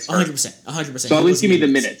getting minutes, 100%. So at least give me the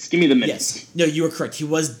minutes. Give me the minutes. Yes. No, you were correct. He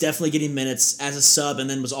was definitely getting minutes as a sub, and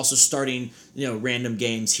then was also starting, random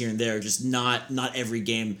games here and there, just not every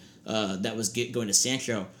game that was going to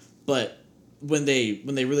Sancho. But when they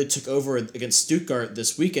really took over against Stuttgart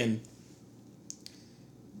this weekend,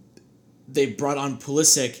 they brought on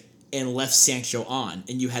Pulisic and left Sancho on,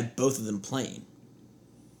 and you had both of them playing.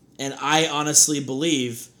 And I honestly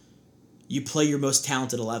believe you play your most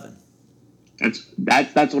talented 11.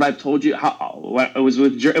 That's what I've told you.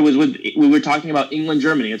 We were talking about England,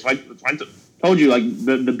 Germany. It's why I told you, like,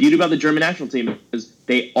 the beauty about the German national team is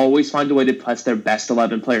they always find a way to test their best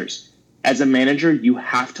 11 players. As a manager, you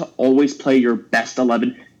have to always play your best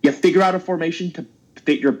 11. You figure out a formation to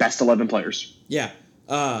fit your best 11 players. Yeah.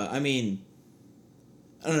 I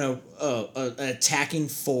don't know, an attacking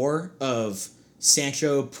four of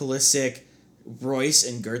Sancho, Pulisic, Royce,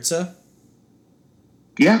 and Goetze.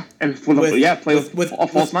 Yeah, and play with a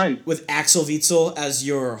false nine. With Axel Witsel as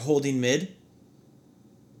your holding mid.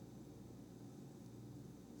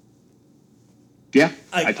 Yeah,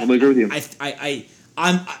 I totally agree with you.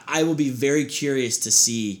 I will be very curious to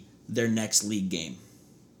see their next league game.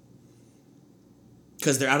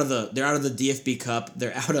 Because they're out of the DFB Cup,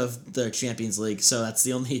 they're out of the Champions League, so that's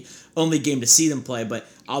the only game to see them play. But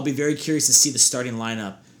I'll be very curious to see the starting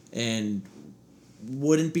lineup, and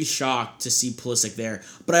wouldn't be shocked to see Pulisic there.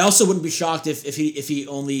 But I also wouldn't be shocked if he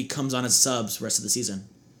only comes on as subs the rest of the season.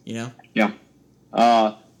 Yeah.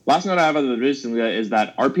 Last note I have on the Bundesliga is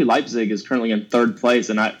that RP Leipzig is currently in third place,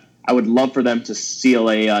 and I would love for them to seal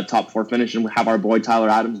a top 4 finish and have our boy Tyler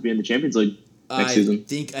Adams be in the Champions League next season.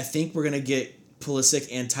 I think we're gonna get Pulisic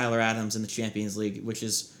and Tyler Adams in the Champions League, which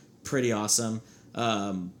is pretty awesome.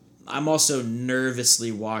 I'm also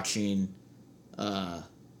nervously watching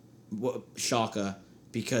Schalke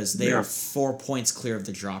because they are 4 points clear of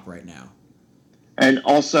the drop right now. And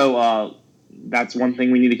also, that's one thing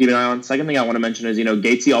we need to keep an eye on. Second thing I want to mention is,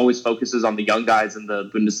 Gatesy always focuses on the young guys in the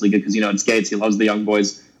Bundesliga because, it's Gates. He loves the young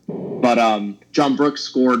boys. But John Brooks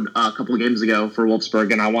scored a couple of games ago for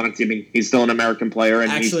Wolfsburg, and I wanted to. He's still an American player,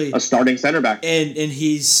 and he's a starting center back. And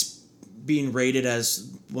he's being rated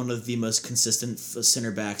as one of the most consistent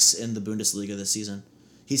center backs in the Bundesliga this season.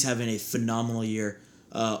 He's having a phenomenal year.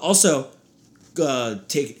 Also,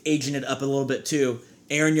 aging it up a little bit too.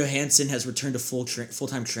 Aaron Johansson has returned to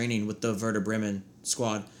full-time training with the Werder Bremen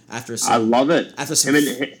squad after. I love it. After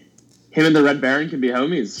him and the Red Baron can be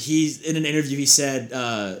homies. He's in an interview. He said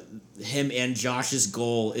him and Josh's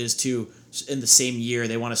goal is to, in the same year,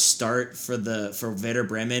 they want to start for Werder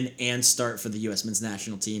Bremen and start for the U.S. men's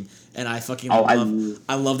national team. And I love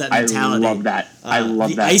that mentality. I love that. I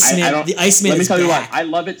love that. The Iceman. Let me tell you back. what. I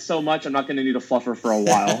love it so much. I'm not going to need a fluffer for a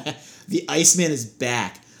while. The Iceman is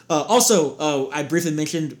back. Also, I briefly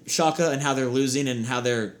mentioned Schalke and how they're losing and how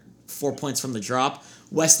they're 4 points from the drop.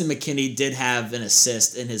 Weston McKennie did have an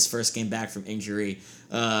assist in his first game back from injury.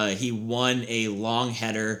 He won a long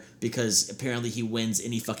header because apparently he wins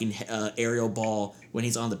any fucking aerial ball when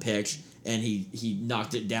he's on the pitch, and he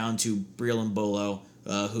knocked it down to Briel Mbolo,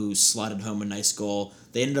 who slotted home a nice goal.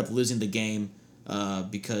 They ended up losing the game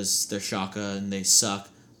because they're Schalke and they suck,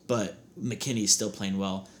 but McKennie's still playing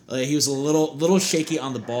well. He was a little shaky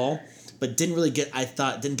on the ball, but didn't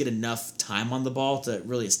get enough time on the ball to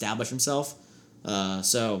really establish himself.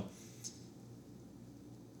 So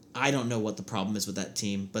I don't know what the problem is with that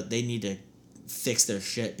team, but they need to fix their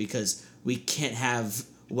shit because we can't have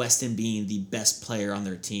Weston being the best player on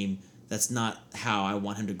their team. That's not how I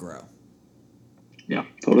want him to grow. Yeah,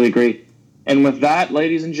 totally agree. And with that,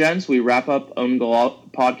 ladies and gents, we wrap up Own Goal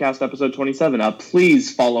Podcast episode 27.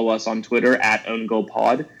 Please follow us on Twitter at Own Goal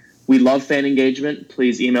Pod. We love fan engagement.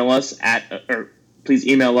 Please email us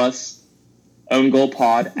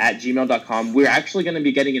owngoalpod@gmail.com. We're actually going to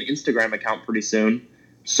be getting an Instagram account pretty soon,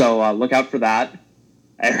 so look out for that.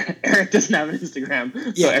 Eric doesn't have an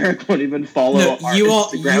Instagram, so Eric won't even follow our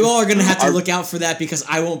Instagram. You all are going to have to look out for that because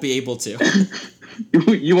I won't be able to.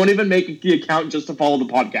 You won't even make the account just to follow the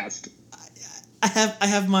podcast. I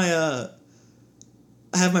have my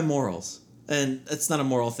morals, and it's not a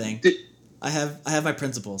moral thing. I have my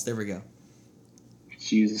principles. There we go.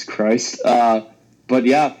 Jesus Christ. But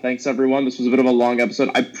yeah, thanks everyone. This was a bit of a long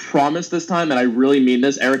episode. I promise this time, and I really mean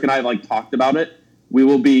this, Eric and I have talked about it. We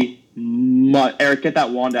will be Eric, get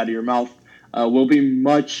that wand out of your mouth. We'll be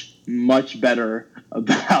much, much better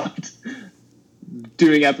about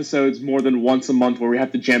doing episodes more than once a month where we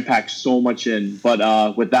have to jam pack so much in.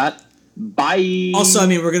 But with that, bye. Also, I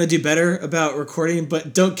mean, we're gonna do better about recording,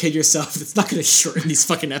 but don't kid yourself. It's not gonna shorten these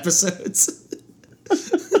fucking episodes.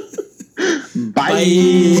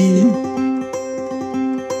 Bye.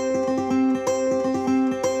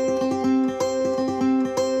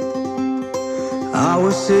 I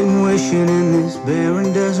was sitting wishing in this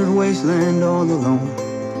barren desert wasteland all alone,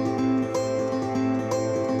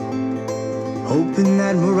 hoping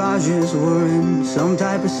that mirages were in some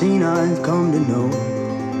type of scene I've come to know.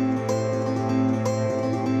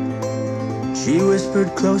 She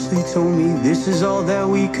whispered closely, told me this is all that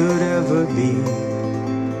we could ever be,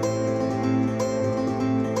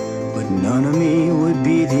 but none of me would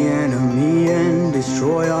be the enemy and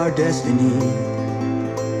destroy our destiny.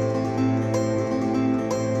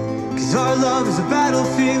 Our love is a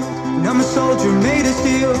battlefield, and I'm a soldier made of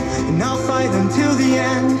steel, and I'll fight until the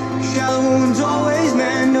end. Shallow wounds always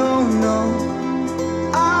mend, oh no,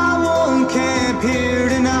 I won't camp here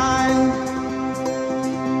tonight.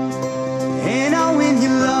 And I'll win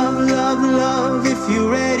your love, love, love, if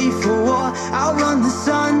you're ready for war. I'll run the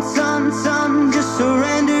sun, sun, sun, just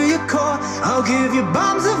surrender your core. I'll give you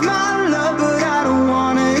bombs of my love, but I don't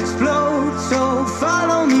wanna explode. So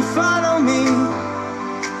follow me,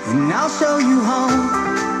 and I'll show you home.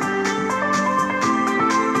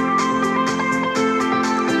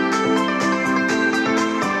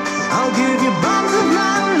 I'll give you bombs of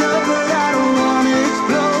my love, but I don't wanna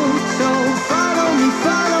explode. So follow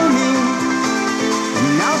me,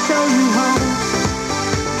 and I'll show you home.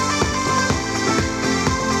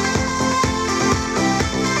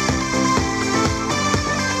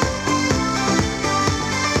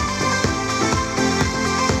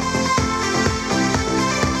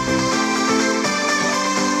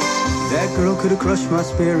 That girl could have crushed my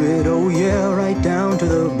spirit, oh yeah, right down to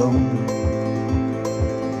the bone.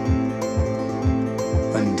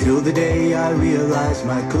 Until the day I realized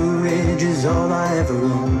my courage is all I ever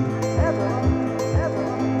own.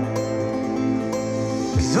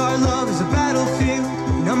 Cause our love is a battlefield,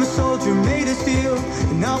 and I'm a soldier made of steel,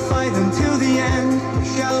 and I'll fight until the end.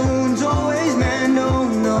 Shallow wounds always mend, oh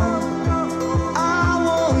no, I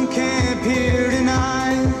won't camp here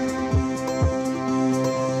tonight.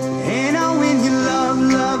 And I'll win your love,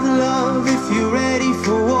 love, love, if you're ready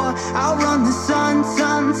for war. I'll run the sun,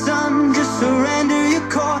 sun, sun, just surrender your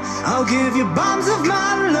core. I'll give you bombs of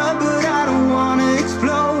my love, but I don't wanna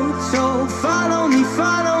explode. So follow me,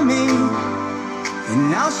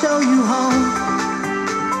 and I'll show you home.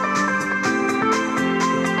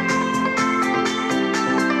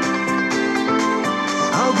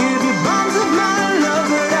 I'll give you bombs of my love,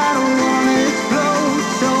 but I don't wanna explode.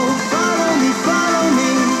 So follow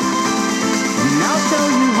me, and I'll show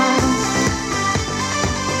you home.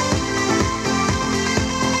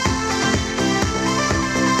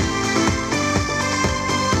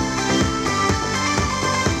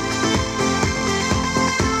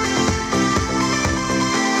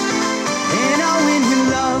 And I'll win your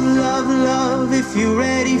love, love, love, if you're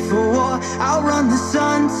ready for war. I'll run the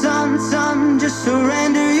sun, sun, sun, just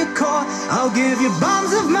surrender your core. I'll give you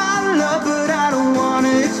bombs of my love, but I don't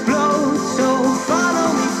wanna explode. So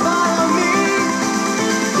follow me.